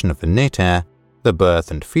tradition of the Neter, the birth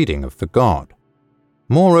and feeding of the god.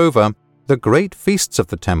 Moreover, the great feasts of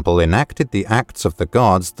the temple enacted the acts of the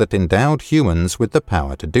gods that endowed humans with the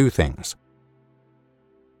power to do things.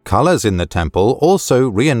 Colors in the temple also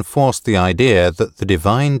reinforced the idea that the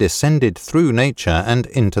divine descended through nature and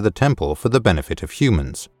into the temple for the benefit of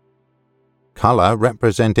humans. Color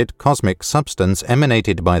represented cosmic substance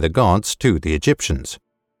emanated by the gods to the Egyptians.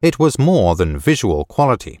 It was more than visual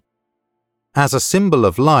quality. As a symbol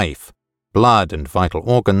of life, blood and vital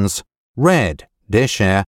organs, red,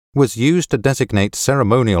 desher, was used to designate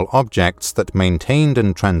ceremonial objects that maintained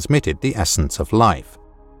and transmitted the essence of life.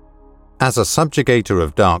 As a subjugator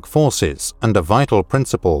of dark forces and a vital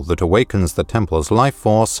principle that awakens the temple's life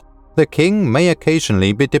force, the king may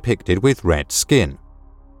occasionally be depicted with red skin.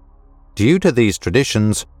 Due to these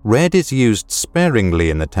traditions, red is used sparingly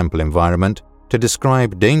in the temple environment to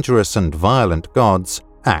describe dangerous and violent gods,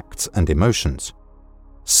 acts, and emotions.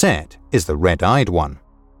 Set is the red-eyed one.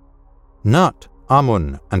 Nut,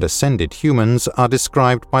 Amun, and ascended humans are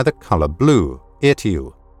described by the color blue,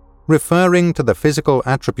 Etiu, referring to the physical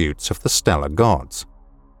attributes of the stellar gods.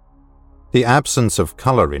 The absence of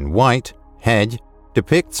color in white, Hej,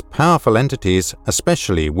 depicts powerful entities,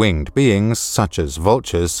 especially winged beings such as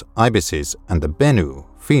vultures, ibises, and the Bennu,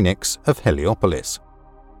 phoenix of Heliopolis.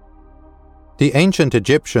 The ancient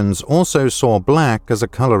Egyptians also saw black as a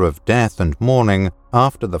color of death and mourning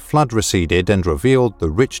after the flood receded and revealed the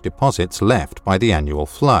rich deposits left by the annual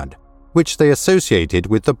flood, which they associated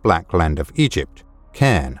with the black land of Egypt,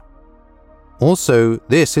 Cain. Also,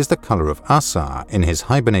 this is the color of Asa in his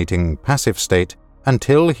hibernating passive state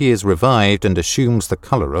until he is revived and assumes the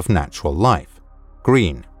color of natural life,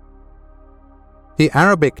 green. The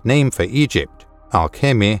Arabic name for Egypt,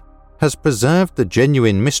 Al-Khemi, has preserved the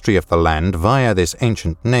genuine mystery of the land via this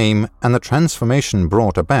ancient name and the transformation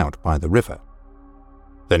brought about by the river.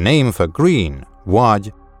 The name for green,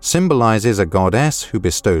 Waj, symbolizes a goddess who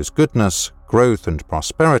bestows goodness, growth, and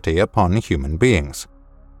prosperity upon human beings.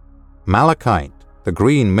 Malachite, the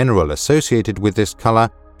green mineral associated with this color,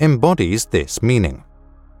 embodies this meaning.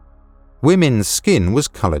 Women's skin was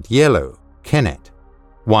colored yellow, Kenet,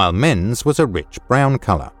 while men's was a rich brown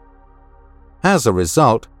color. As a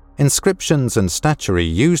result, inscriptions and statuary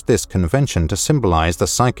used this convention to symbolize the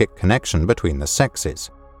psychic connection between the sexes.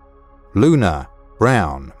 Lunar,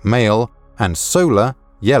 brown, male, and solar,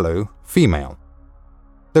 yellow, female.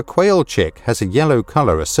 The quail chick has a yellow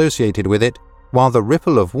color associated with it, while the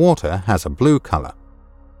ripple of water has a blue color.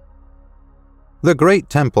 The great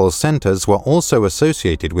temple centers were also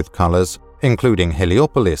associated with colors, including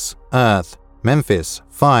Heliopolis, earth, Memphis,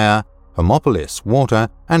 fire, Hermopolis, water,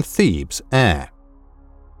 and Thebes, air.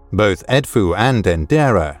 Both Edfu and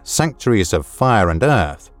Dendera, sanctuaries of fire and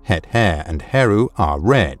earth, Het-Her and Heru, are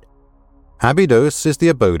red. Abydos is the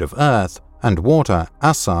abode of earth, and water,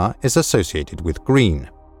 Asa, is associated with green.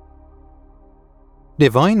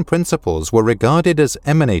 Divine principles were regarded as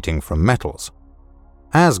emanating from metals.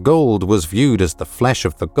 As gold was viewed as the flesh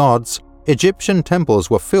of the gods, Egyptian temples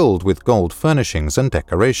were filled with gold furnishings and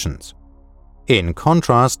decorations. In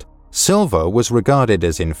contrast, silver was regarded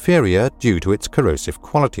as inferior due to its corrosive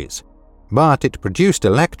qualities, but it produced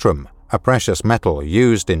electrum, a precious metal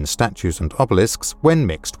used in statues and obelisks when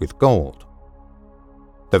mixed with gold.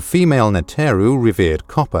 The female Neteru revered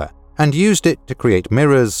copper and used it to create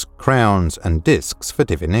mirrors, crowns, and discs for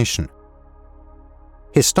divination.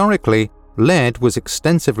 Historically, lead was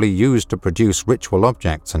extensively used to produce ritual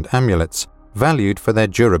objects and amulets, valued for their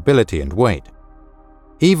durability and weight.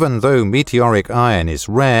 Even though meteoric iron is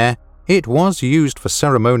rare, it was used for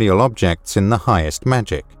ceremonial objects in the highest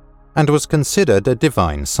magic, and was considered a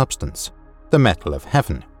divine substance, the metal of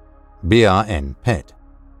heaven, Brn Pet.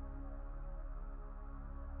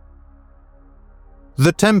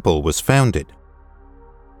 The temple was founded.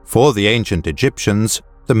 For the ancient Egyptians,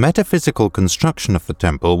 the metaphysical construction of the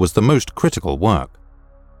temple was the most critical work.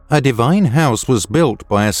 A divine house was built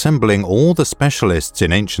by assembling all the specialists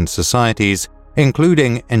in ancient societies,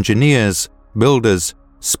 including engineers, builders,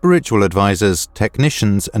 spiritual advisors,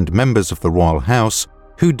 technicians, and members of the royal house,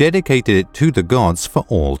 who dedicated it to the gods for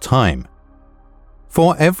all time.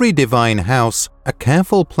 For every divine house, a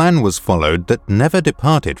careful plan was followed that never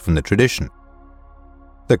departed from the tradition.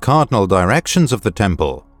 The cardinal directions of the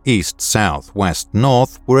temple, east, south, west,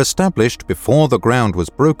 north, were established before the ground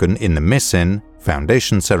was broken in the Missing,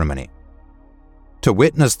 foundation ceremony. To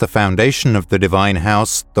witness the foundation of the divine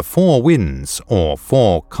house, the four winds, or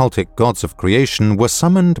four cultic gods of creation, were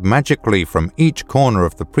summoned magically from each corner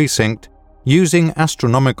of the precinct using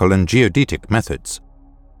astronomical and geodetic methods.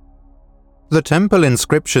 The temple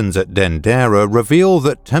inscriptions at Dendera reveal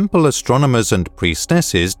that temple astronomers and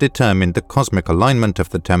priestesses determined the cosmic alignment of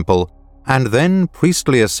the temple, and then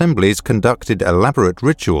priestly assemblies conducted elaborate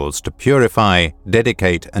rituals to purify,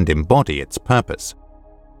 dedicate, and embody its purpose.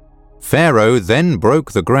 Pharaoh then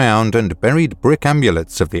broke the ground and buried brick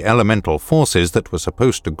amulets of the elemental forces that were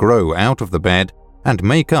supposed to grow out of the bed and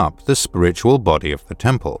make up the spiritual body of the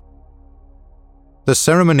temple. The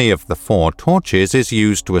ceremony of the four torches is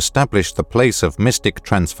used to establish the place of mystic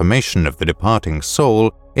transformation of the departing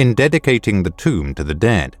soul in dedicating the tomb to the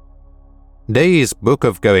dead. Day's Book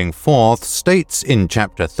of Going Forth states in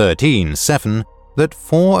chapter 13:7 that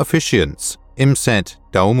four officiants, Imset,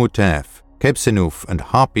 Daumutef, Kebsenuf, and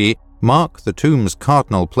Hapi, mark the tomb's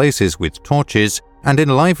cardinal places with torches and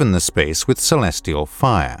enliven the space with celestial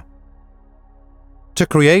fire. To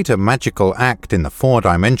create a magical act in the four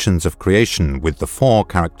dimensions of creation with the four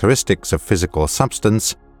characteristics of physical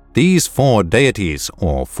substance, these four deities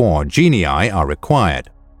or four genii are required.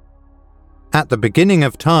 At the beginning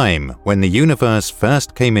of time, when the universe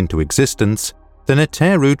first came into existence, the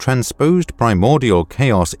Neteru transposed primordial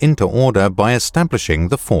chaos into order by establishing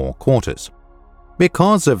the four quarters.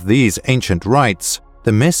 Because of these ancient rites,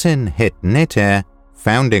 the Mesen Het Neter,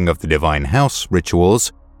 founding of the divine house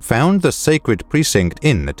rituals, found the sacred precinct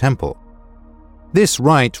in the temple. This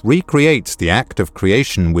rite recreates the act of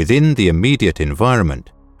creation within the immediate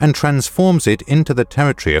environment and transforms it into the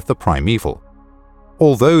territory of the primeval.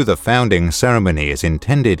 Although the founding ceremony is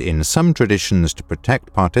intended in some traditions to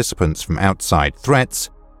protect participants from outside threats,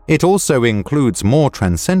 it also includes more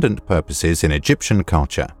transcendent purposes in Egyptian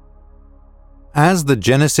culture. As the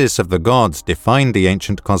genesis of the gods defined the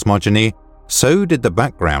ancient cosmogony, so did the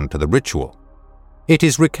background to the ritual. It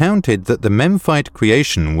is recounted that the Memphite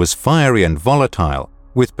creation was fiery and volatile,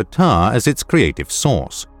 with Ptah as its creative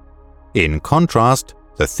source. In contrast,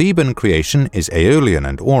 the Theban creation is Aeolian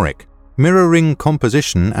and Auric, mirroring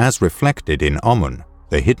composition as reflected in Amun,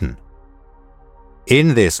 the hidden.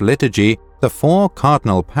 In this liturgy, the four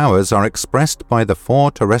cardinal powers are expressed by the four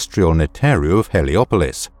terrestrial Neteru of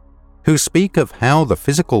Heliopolis, who speak of how the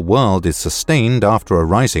physical world is sustained after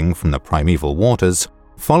arising from the primeval waters,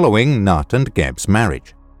 following Nut and Geb's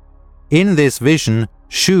marriage. In this vision,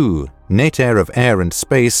 Shu, Neter of air and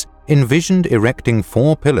space, envisioned erecting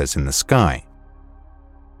four pillars in the sky.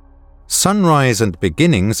 Sunrise and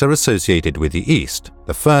beginnings are associated with the east,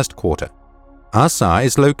 the first quarter. Asa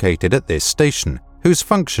is located at this station, whose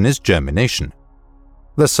function is germination.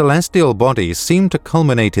 The celestial bodies seem to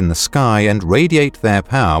culminate in the sky and radiate their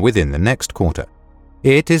power within the next quarter.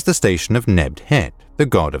 It is the station of Nebhet, the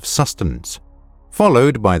god of sustenance,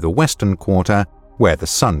 followed by the western quarter, where the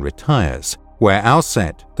sun retires, where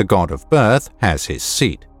Auset, the god of birth, has his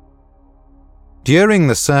seat. During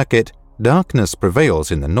the circuit, darkness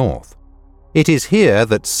prevails in the north. It is here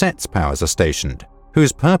that Set's powers are stationed,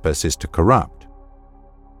 whose purpose is to corrupt.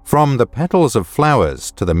 From the petals of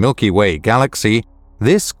flowers to the Milky Way galaxy,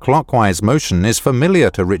 this clockwise motion is familiar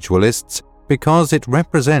to ritualists because it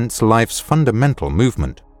represents life's fundamental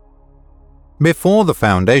movement. Before the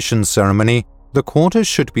foundation ceremony, the quarters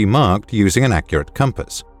should be marked using an accurate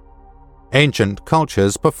compass. Ancient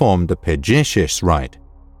cultures performed the Pejeshish rite,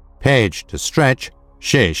 Pej to stretch,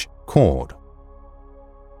 Shesh cord.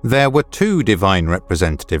 There were two divine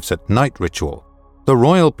representatives at night ritual, the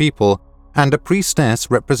royal people and a priestess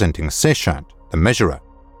representing Seshat, the measurer.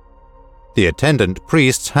 The attendant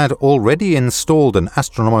priests had already installed an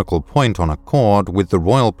astronomical point on a cord with the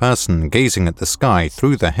royal person gazing at the sky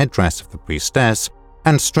through the headdress of the priestess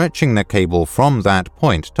and stretching the cable from that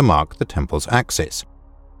point to mark the temple's axis.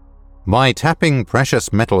 By tapping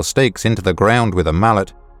precious metal stakes into the ground with a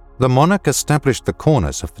mallet, the monarch established the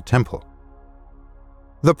corners of the temple.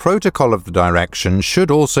 The protocol of the direction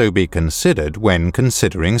should also be considered when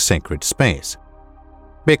considering sacred space.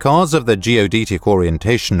 Because of the geodetic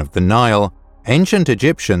orientation of the Nile, ancient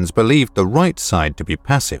Egyptians believed the right side to be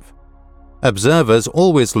passive. Observers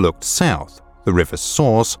always looked south, the river's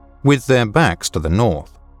source, with their backs to the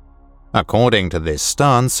north. According to this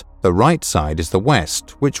stance, the right side is the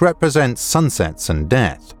west, which represents sunsets and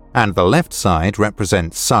death, and the left side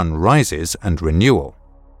represents sunrises and renewal.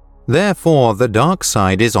 Therefore, the dark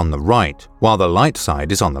side is on the right, while the light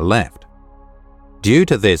side is on the left. Due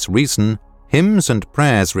to this reason, hymns and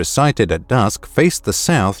prayers recited at dusk faced the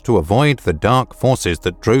south to avoid the dark forces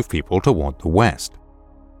that drove people toward the west.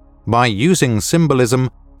 By using symbolism,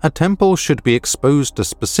 a temple should be exposed to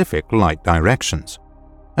specific light directions.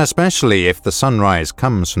 Especially if the sunrise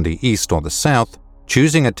comes from the east or the south,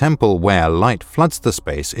 choosing a temple where light floods the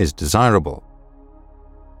space is desirable.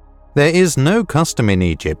 There is no custom in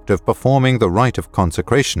Egypt of performing the rite of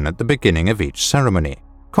consecration at the beginning of each ceremony,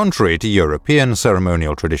 contrary to European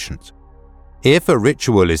ceremonial traditions. If a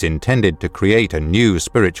ritual is intended to create a new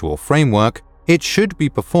spiritual framework, it should be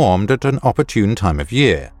performed at an opportune time of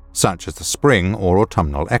year, such as the spring or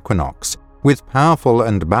autumnal equinox, with powerful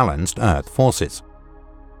and balanced earth forces.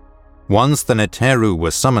 Once the Neteru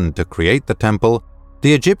were summoned to create the temple,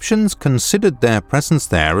 the Egyptians considered their presence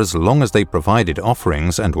there as long as they provided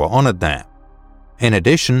offerings and were honored there. In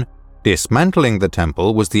addition, dismantling the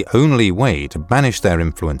temple was the only way to banish their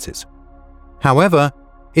influences. However,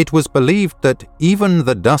 it was believed that even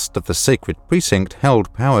the dust of the sacred precinct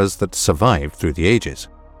held powers that survived through the ages.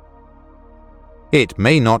 It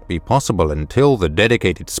may not be possible until the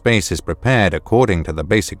dedicated space is prepared according to the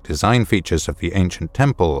basic design features of the ancient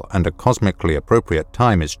temple and a cosmically appropriate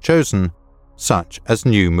time is chosen, such as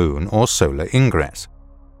new moon or solar ingress.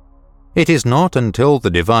 It is not until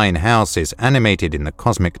the divine house is animated in the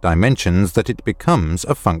cosmic dimensions that it becomes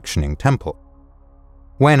a functioning temple.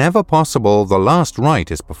 Whenever possible, the last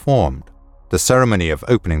rite is performed, the ceremony of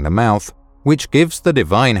opening the mouth, which gives the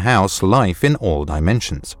divine house life in all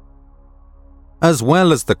dimensions. As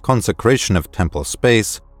well as the consecration of temple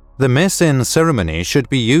space, the Mesin ceremony should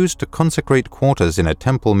be used to consecrate quarters in a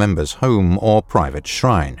temple member's home or private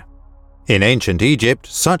shrine. In ancient Egypt,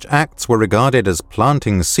 such acts were regarded as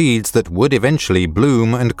planting seeds that would eventually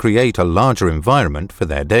bloom and create a larger environment for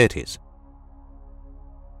their deities.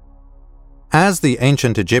 As the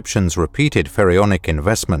ancient Egyptians repeated pharaonic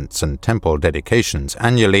investments and temple dedications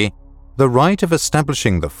annually, the rite of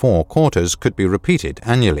establishing the four quarters could be repeated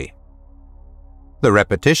annually. The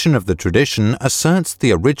repetition of the tradition asserts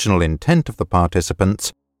the original intent of the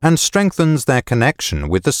participants and strengthens their connection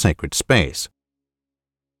with the sacred space.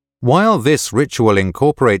 While this ritual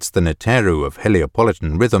incorporates the Neteru of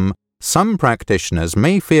Heliopolitan rhythm, some practitioners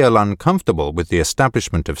may feel uncomfortable with the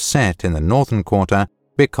establishment of Set in the northern quarter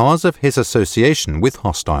because of his association with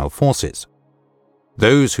hostile forces.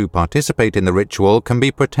 Those who participate in the ritual can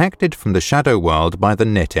be protected from the shadow world by the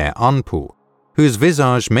Neter Anpu, whose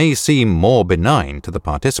visage may seem more benign to the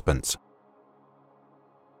participants.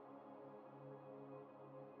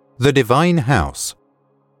 The Divine House,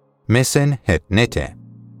 Mesen het Neter.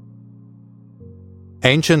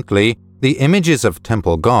 Anciently, the images of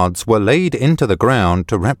temple gods were laid into the ground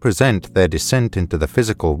to represent their descent into the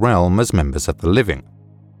physical realm as members of the living.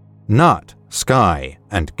 Nut, sky,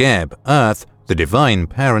 and Geb, earth, the divine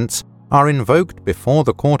parents, are invoked before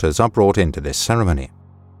the quarters are brought into this ceremony.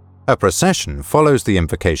 A procession follows the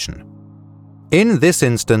invocation. In this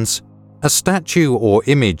instance, a statue or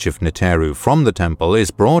image of Neteru from the temple is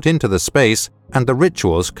brought into the space and the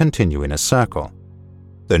rituals continue in a circle.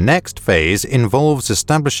 The next phase involves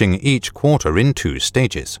establishing each quarter in two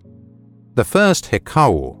stages. The first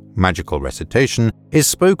Hekau, magical recitation, is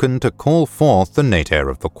spoken to call forth the Neter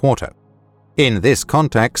of the quarter. In this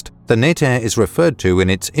context, the Neter is referred to in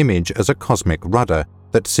its image as a cosmic rudder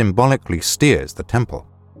that symbolically steers the temple.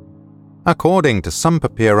 According to some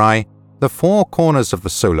papyri, the four corners of the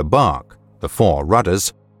solar bark, the four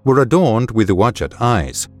rudders, were adorned with Uajjat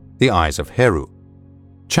eyes, the eyes of Heru.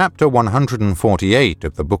 Chapter 148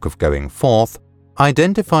 of the Book of Going Forth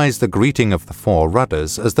identifies the greeting of the four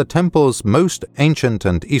rudders as the temple's most ancient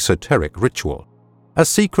and esoteric ritual, a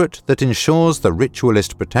secret that ensures the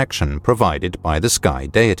ritualist protection provided by the sky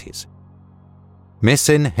deities.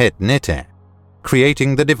 Mesen het Neter,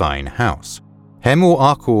 creating the divine house. Hemu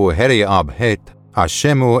aku heri ab het,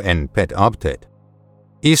 ashemu en pet abtet.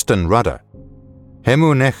 Eastern rudder.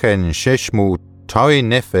 Hemu nechen sheshmu taui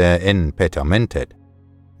nefer en petamentet.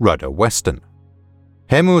 Rudder western.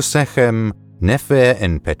 Hemu sechem nefer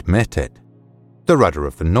en petmetet. The rudder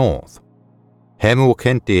of the north. Hemu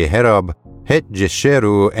kenti herab het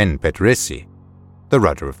jesheru en petresi. The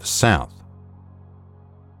rudder of the south.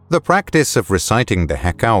 The practice of reciting the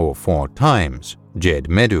Hekau 4 times, Jed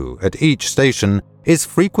Medu, at each station is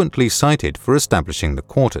frequently cited for establishing the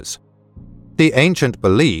quarters. The ancient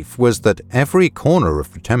belief was that every corner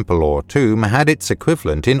of the temple or tomb had its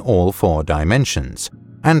equivalent in all 4 dimensions,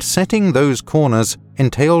 and setting those corners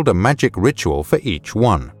entailed a magic ritual for each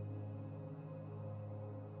one.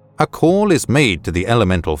 A call is made to the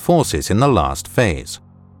elemental forces in the last phase.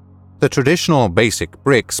 The traditional basic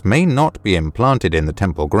bricks may not be implanted in the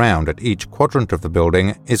temple ground at each quadrant of the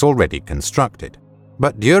building is already constructed,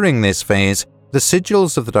 but during this phase, the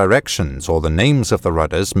sigils of the directions or the names of the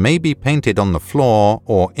rudders may be painted on the floor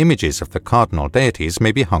or images of the cardinal deities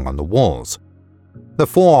may be hung on the walls. The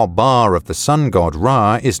 4-bar of the sun god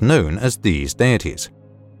Ra is known as these deities.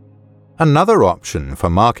 Another option for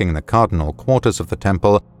marking the cardinal quarters of the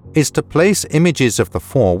temple is to place images of the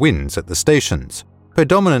 4 winds at the stations,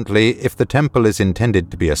 predominantly if the temple is intended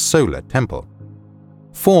to be a solar temple.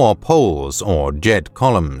 4 poles or jed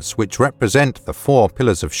columns, which represent the 4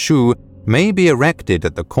 pillars of Shu, may be erected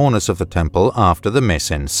at the corners of the temple after the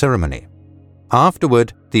Mesen ceremony.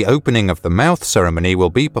 Afterward, the opening of the mouth ceremony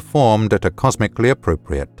will be performed at a cosmically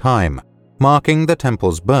appropriate time, marking the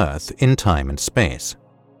temple's birth in time and space.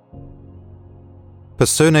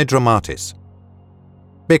 Personae Dramatis.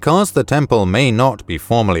 Because the temple may not be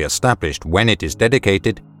formally established when it is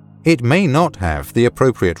dedicated, it may not have the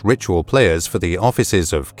appropriate ritual players for the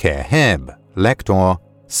offices of Kerheb, Lector,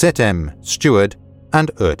 Setem, Steward,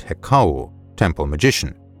 and Urt Hekau, Temple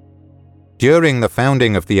Magician. During the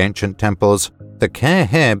founding of the ancient temples, the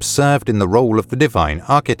Kerheb served in the role of the divine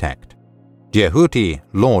architect, Jehuti,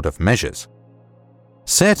 Lord of Measures.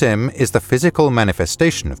 Setem is the physical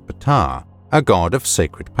manifestation of Ptah, a god of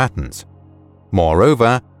sacred patterns.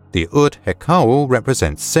 Moreover, the Urt Hekau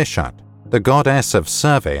represents Seshat, the goddess of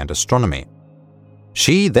survey and astronomy.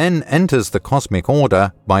 She then enters the cosmic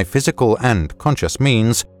order by physical and conscious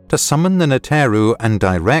means to summon the Neteru and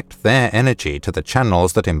direct their energy to the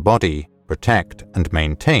channels that embody, protect, and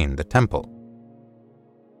maintain the temple.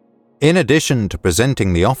 In addition to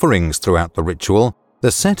presenting the offerings throughout the ritual, the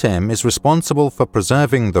Setem is responsible for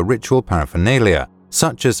preserving the ritual paraphernalia,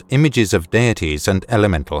 such as images of deities and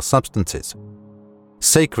elemental substances.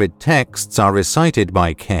 Sacred texts are recited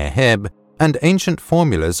by Kerheb, and ancient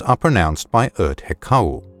formulas are pronounced by Urt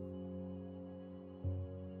Hekau.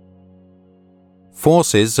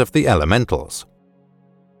 Forces of the Elementals.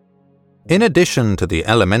 In addition to the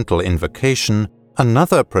elemental invocation,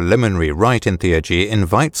 another preliminary rite in theurgy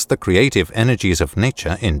invites the creative energies of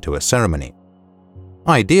nature into a ceremony.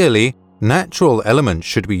 Ideally, natural elements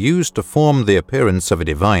should be used to form the appearance of a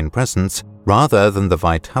divine presence rather than the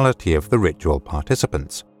vitality of the ritual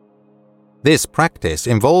participants. This practice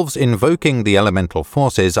involves invoking the elemental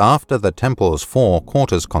forces after the temple's 4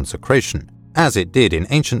 quarters consecration, as it did in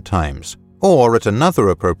ancient times, or at another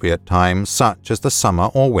appropriate time such as the summer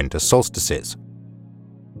or winter solstices.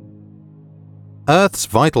 Earth's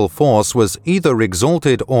vital force was either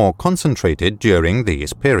exalted or concentrated during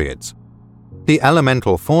these periods. The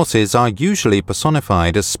elemental forces are usually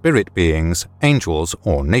personified as spirit beings, angels,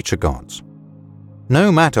 or nature gods. No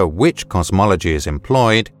matter which cosmology is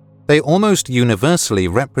employed, they almost universally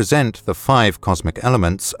represent the 5 cosmic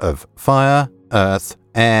elements of fire, earth,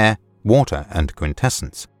 air, water, and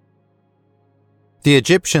quintessence. The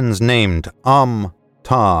Egyptians named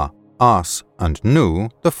Ta, As, and Nu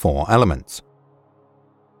the 4 elements.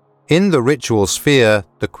 In the ritual sphere,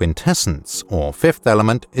 the quintessence, or 5th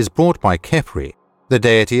element, is brought by Khepri, the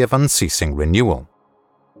deity of unceasing renewal.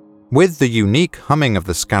 With the unique humming of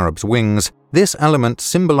the scarab's wings, this element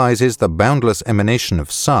symbolizes the boundless emanation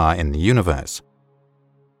of Sa in the universe.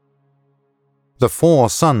 The 4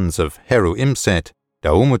 sons of Heru Imset,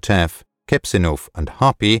 Daumutef, Kepsinuf, and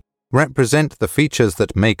Hapi represent the features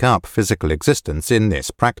that make up physical existence in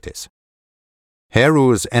this practice.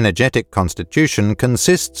 Heru's energetic constitution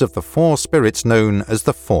consists of the 4 spirits known as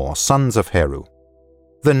the 4 sons of Heru.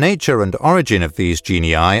 The nature and origin of these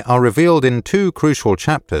genii are revealed in 2 crucial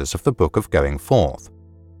chapters of the Book of Going Forth.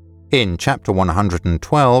 In chapter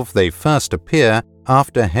 112 they first appear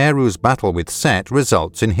after Heru's battle with Set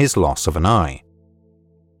results in his loss of an eye.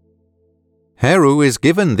 Heru is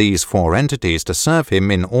given these 4 entities to serve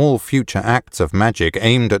him in all future acts of magic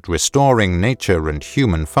aimed at restoring nature and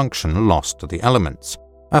human function lost to the elements,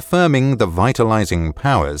 affirming the vitalizing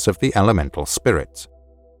powers of the elemental spirits.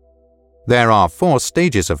 There are 4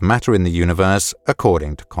 stages of matter in the universe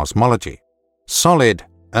according to cosmology: solid,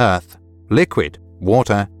 earth; liquid,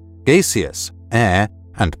 water; gaseous, air;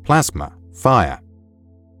 and plasma, fire.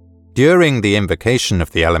 During the invocation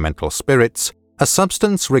of the elemental spirits, a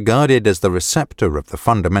substance regarded as the receptor of the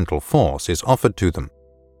fundamental force is offered to them.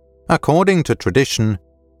 According to tradition,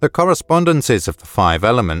 the correspondences of the 5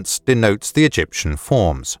 elements denotes the Egyptian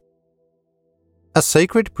forms. A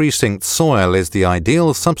sacred precinct soil is the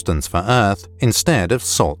ideal substance for earth instead of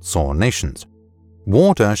salts or nations.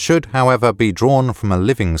 Water should, however, be drawn from a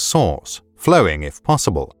living source, flowing if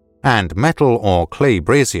possible, and metal or clay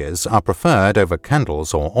braziers are preferred over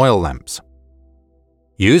candles or oil lamps.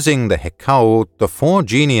 Using the Hekau, the 4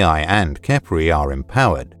 genii and Khepri are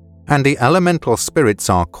empowered, and the elemental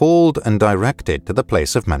spirits are called and directed to the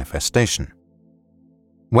place of manifestation.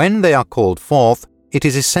 When they are called forth, it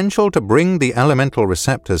is essential to bring the elemental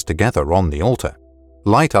receptors together on the altar,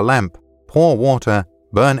 light a lamp, pour water,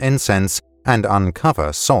 burn incense, and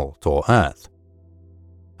uncover salt or earth.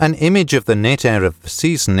 An image of the Neter of the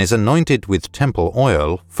season is anointed with temple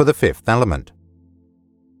oil for the 5th element.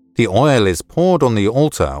 The oil is poured on the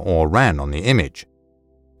altar or ran on the image.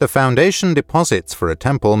 The foundation deposits for a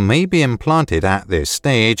temple may be implanted at this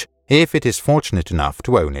stage if it is fortunate enough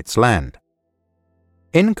to own its land.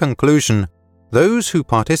 In conclusion, those who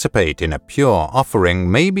participate in a pure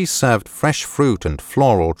offering may be served fresh fruit and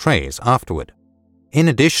floral trays afterward. In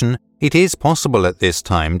addition, it is possible at this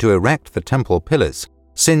time to erect the temple pillars,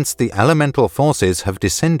 since the elemental forces have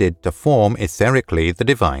descended to form etherically the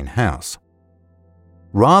divine house.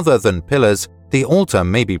 Rather than pillars, the altar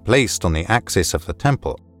may be placed on the axis of the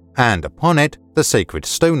temple, and upon it the sacred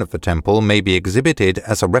stone of the temple may be exhibited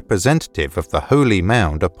as a representative of the holy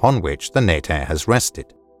mound upon which the Neter has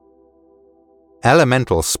rested.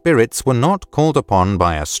 Elemental spirits were not called upon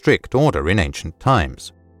by a strict order in ancient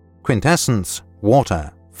times. Quintessence,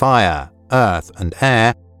 water, fire, earth, and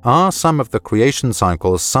air are some of the creation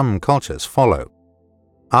cycles some cultures follow.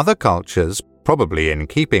 Other cultures, probably in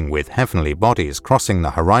keeping with heavenly bodies crossing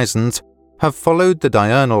the horizons, have followed the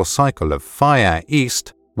diurnal cycle of fire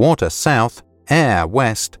east, water south, air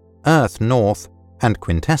west, earth north, and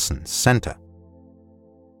quintessence center.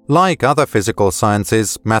 Like other physical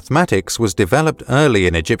sciences, mathematics was developed early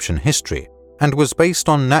in Egyptian history and was based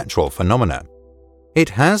on natural phenomena. It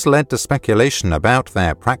has led to speculation about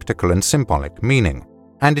their practical and symbolic meaning,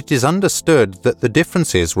 and it is understood that the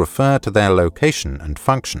differences refer to their location and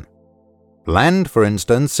function. Land, for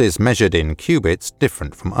instance, is measured in cubits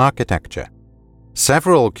different from architecture.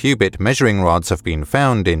 Several cubit measuring rods have been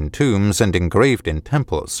found in tombs and engraved in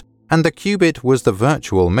temples, and the cubit was the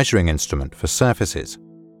virtual measuring instrument for surfaces.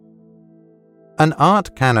 An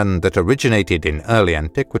art canon that originated in early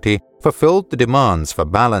antiquity fulfilled the demands for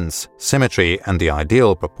balance, symmetry, and the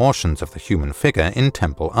ideal proportions of the human figure in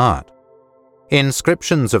temple art.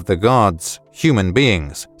 Inscriptions of the gods, human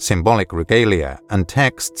beings, symbolic regalia, and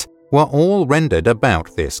texts were all rendered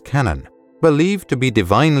about this canon, believed to be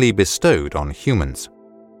divinely bestowed on humans.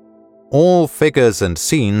 All figures and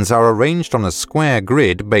scenes are arranged on a square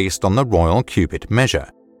grid based on the royal cubit measure,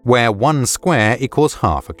 where 1 square equals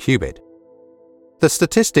half a cubit. The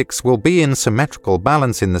statistics will be in symmetrical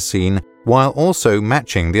balance in the scene while also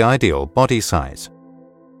matching the ideal body size.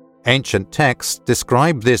 Ancient texts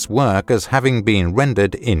describe this work as having been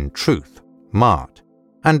rendered in truth, mart,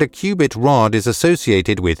 and a cubit rod is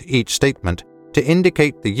associated with each statement to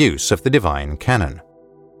indicate the use of the divine canon.